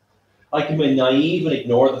 I can be naive and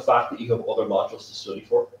ignore the fact that you have other modules to study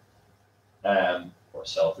for, or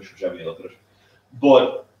selfish, whichever you look at it.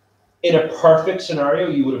 But in a perfect scenario,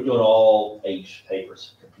 you would have done all 8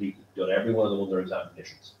 papers completely, done every one of them under exam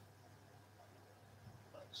conditions.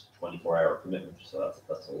 That's a 24-hour commitment, so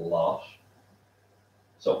that's a lot.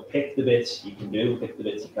 So pick the bits you can do, pick the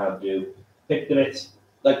bits you can't do, pick the bits,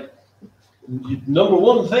 like, number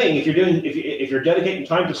one thing, if you're dedicating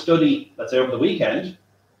time to study, let's say over the weekend,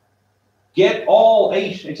 get all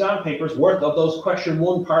 8 exam papers worth of those question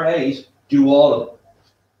 1 part A's, do all of them.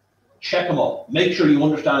 Check them all. Make sure you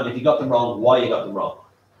understand if you got them wrong, why you got them wrong.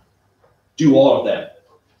 Do all of them.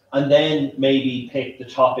 And then maybe pick the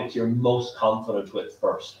topics you're most confident with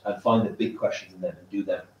first and find the big questions in them and do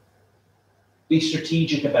them. Be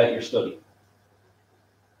strategic about your study.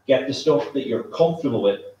 Get the stuff that you're comfortable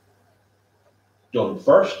with done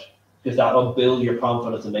first, because that'll build your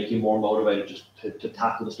confidence and make you more motivated just to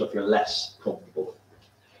tackle the stuff you're less comfortable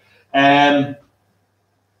with.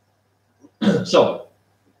 So,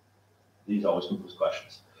 these always come as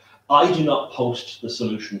questions. I do not post the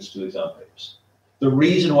solutions to exam papers. The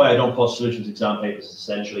reason why I don't post solutions to exam papers is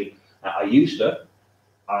essentially, I used to,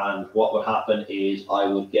 and what would happen is I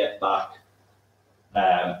would get back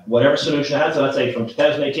whatever solution I had. So let's say from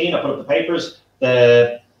 2018, I put up the papers,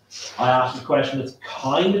 I asked a question that's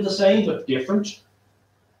kind of the same but different,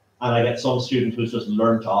 and I get some student who's just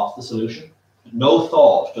learnt off the solution. No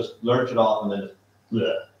thought, just learnt it off and then just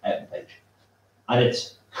out the page. And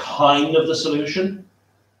it's kind of the solution,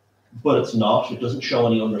 but it's not. It doesn't show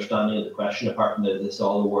any understanding of the question apart from they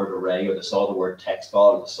saw the word array, or they saw the word text file,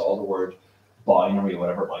 or they saw the word binary, or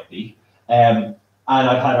whatever it might be. And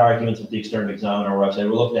I've had arguments with the external examiner where I've said,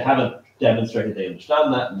 well, look, they haven't demonstrated they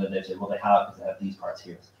understand that, and then they've said, well, they have because they have these parts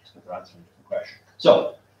here. So they're answering a different question.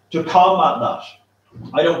 So to combat that,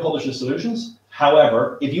 I don't publish the solutions.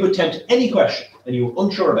 However, if you attempt any question and you're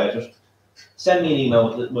unsure about it, send me an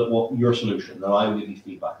email with your solution, and I will give you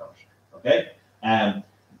feedback on it. Okay?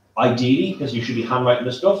 Ideally, because you should be handwriting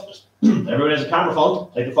this stuff, just everybody has a camera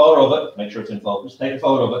phone, take a photo of it, make sure it's in focus, take a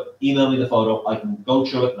photo of it, email me the photo, I can go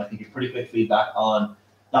through it and I can give pretty quick feedback on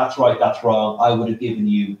that's right, that's wrong, I would have given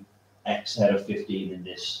you X out of 15 in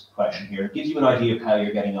this question here. It gives you an idea of how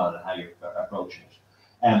you're getting on and how you're approaching it.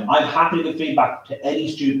 I'm happy to give feedback to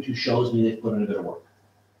any student who shows me they've put in a bit of work.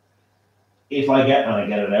 If I get, and I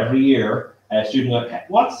get it every year, a student goes,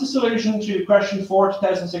 what's the solution to question 4,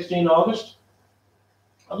 2016 August?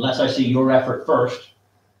 Unless I see your effort first,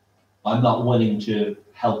 I'm not willing to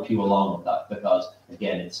help you along with that, because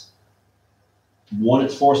again, it's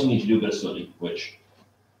forcing you to do a bit of study, which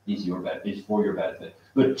is for your benefit.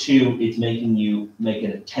 But 2, it's making you make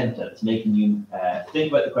an attempt at it. It's making you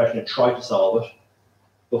think about the question and try to solve it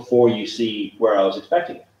before you see where I was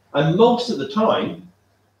expecting it. And most of the time,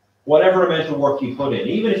 whatever amount of work you put in,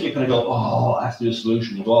 even if you're going to go, oh, I have to do a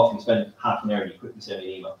solution, you go off and you spend half an hour and you quickly send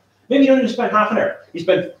me an email. Maybe you don't even spend half an hour. You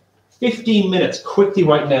spend 15 minutes quickly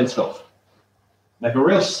writing down stuff. Like a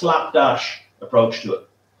real slapdash approach to it.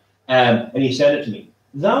 And you send it to me.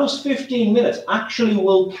 Those 15 minutes actually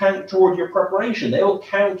will count toward your preparation. They will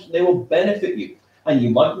count, they will benefit you. And you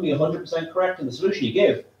mightn't be 100% correct in the solution you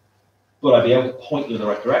give, but I'll be able to point you in the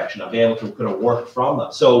right direction. I'll be able to kind of work from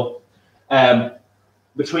that. So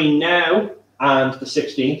between now and the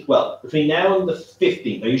 16th, well, between now and the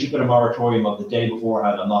 15th, I usually put a moratorium of the day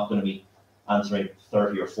beforehand. I'm not going to be answering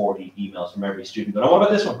 30 or 40 emails from every student, but I want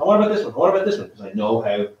about this one, I want about this one, I want about this one, because I know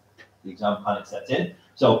how the exam panic sets in.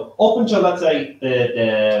 So up until, let's say,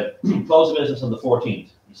 the close of business on the 14th,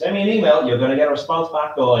 you send me an email, you're going to get a response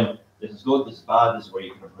back going, this is good, this is bad, this is where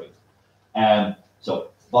you can improve.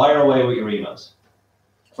 So fire away with your emails.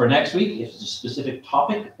 For next week, if it's a specific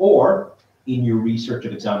topic or in your research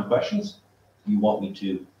of exam questions, you want me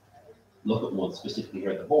to look at one specifically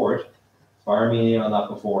here at the board, fire me an email on that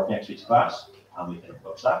before next week's class, and we can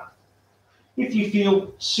approach that. If you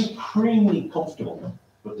feel supremely comfortable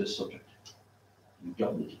with this subject, you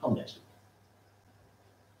don't need to come next week.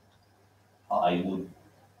 I would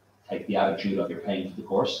take the attitude of you're paying for the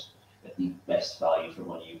course, get the best value for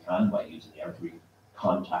money you can by using every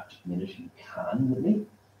contact minute you can with me.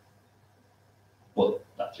 But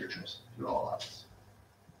that's your choice. You're all adults.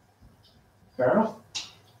 Fair enough.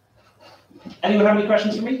 Anyone have any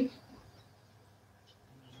questions for me?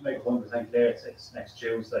 Just make 100% clear, it's next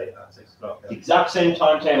Tuesday at 6 o'clock. The exact same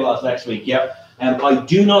timetable as next week, yeah. I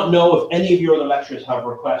do not know if any of your other lecturers have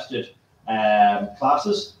requested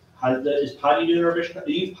classes. Is Paddy doing a revision?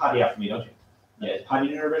 You have Paddy after me, don't you? Yeah, is Paddy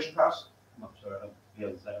doing a revision class? I'm not sure, I don't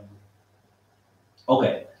feel the same.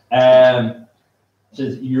 Okay.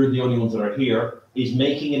 Since you're the only ones that are here, is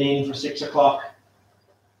making it in for 6 o'clock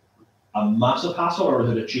a massive hassle, or is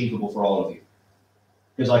it achievable for all of you?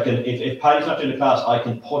 Because I can, if Paddy's not doing the class, I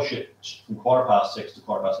can push it from 6:15 to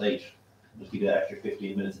 8:15. Just give you that extra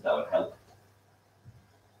 15 minutes, that would help.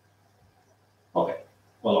 Okay,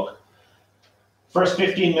 well look, first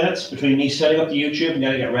 15 minutes between me setting up the YouTube and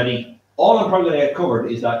getting it ready, all I'm probably going to get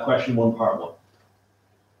covered is that question 1, part 1.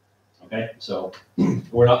 Okay, so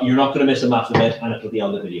you're not going to miss a math event, and it will be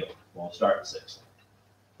on the video. We'll start at 6.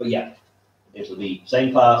 But yeah, it will be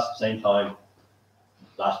same class, same time,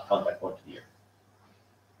 last contact point of the year.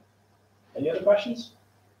 Any other questions?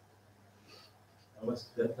 What's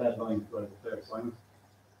the deadline for the assignment?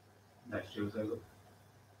 Next Tuesday.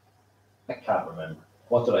 I can't remember.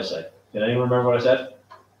 What did I say? Can anyone remember what I said?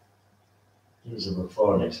 It was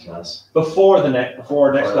before next class. Before next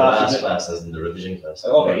Or class. the last class, as in the revision class.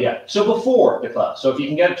 Okay, yeah. So before the class. So if you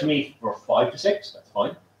can get it to me for 5 to 6, that's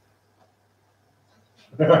fine.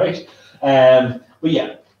 Right. But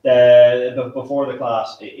yeah, before the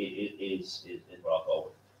class is what I'll go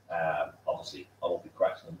with. Obviously, I won't be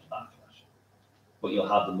correcting them to that class, but you'll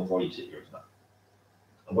have them before you sit your exam.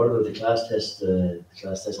 And what about the class test?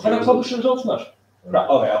 Can I publish the results on that? Right,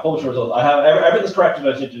 okay, I'll publish the results. I have everything's corrected.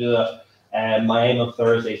 I need to do that. My aim on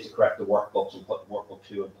Thursday is to correct the workbooks and put workbook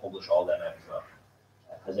 2 and publish all them out as well.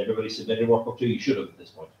 Has everybody submitted workbook 2? You should have at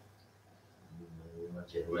this point.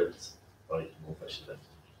 Not yet. Well, it's probably more questions left.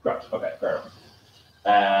 Correct. Okay, fair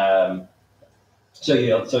enough.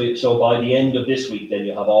 So by the end of this week, then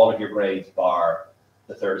you'll have all of your grades bar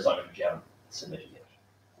the third assignment which you haven't submitted yet.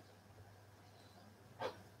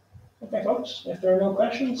 Okay, folks. If there are no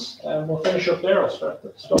questions, we'll finish up there. I'll stop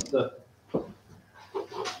the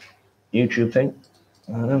YouTube thing.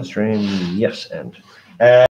 Stream, yes, and.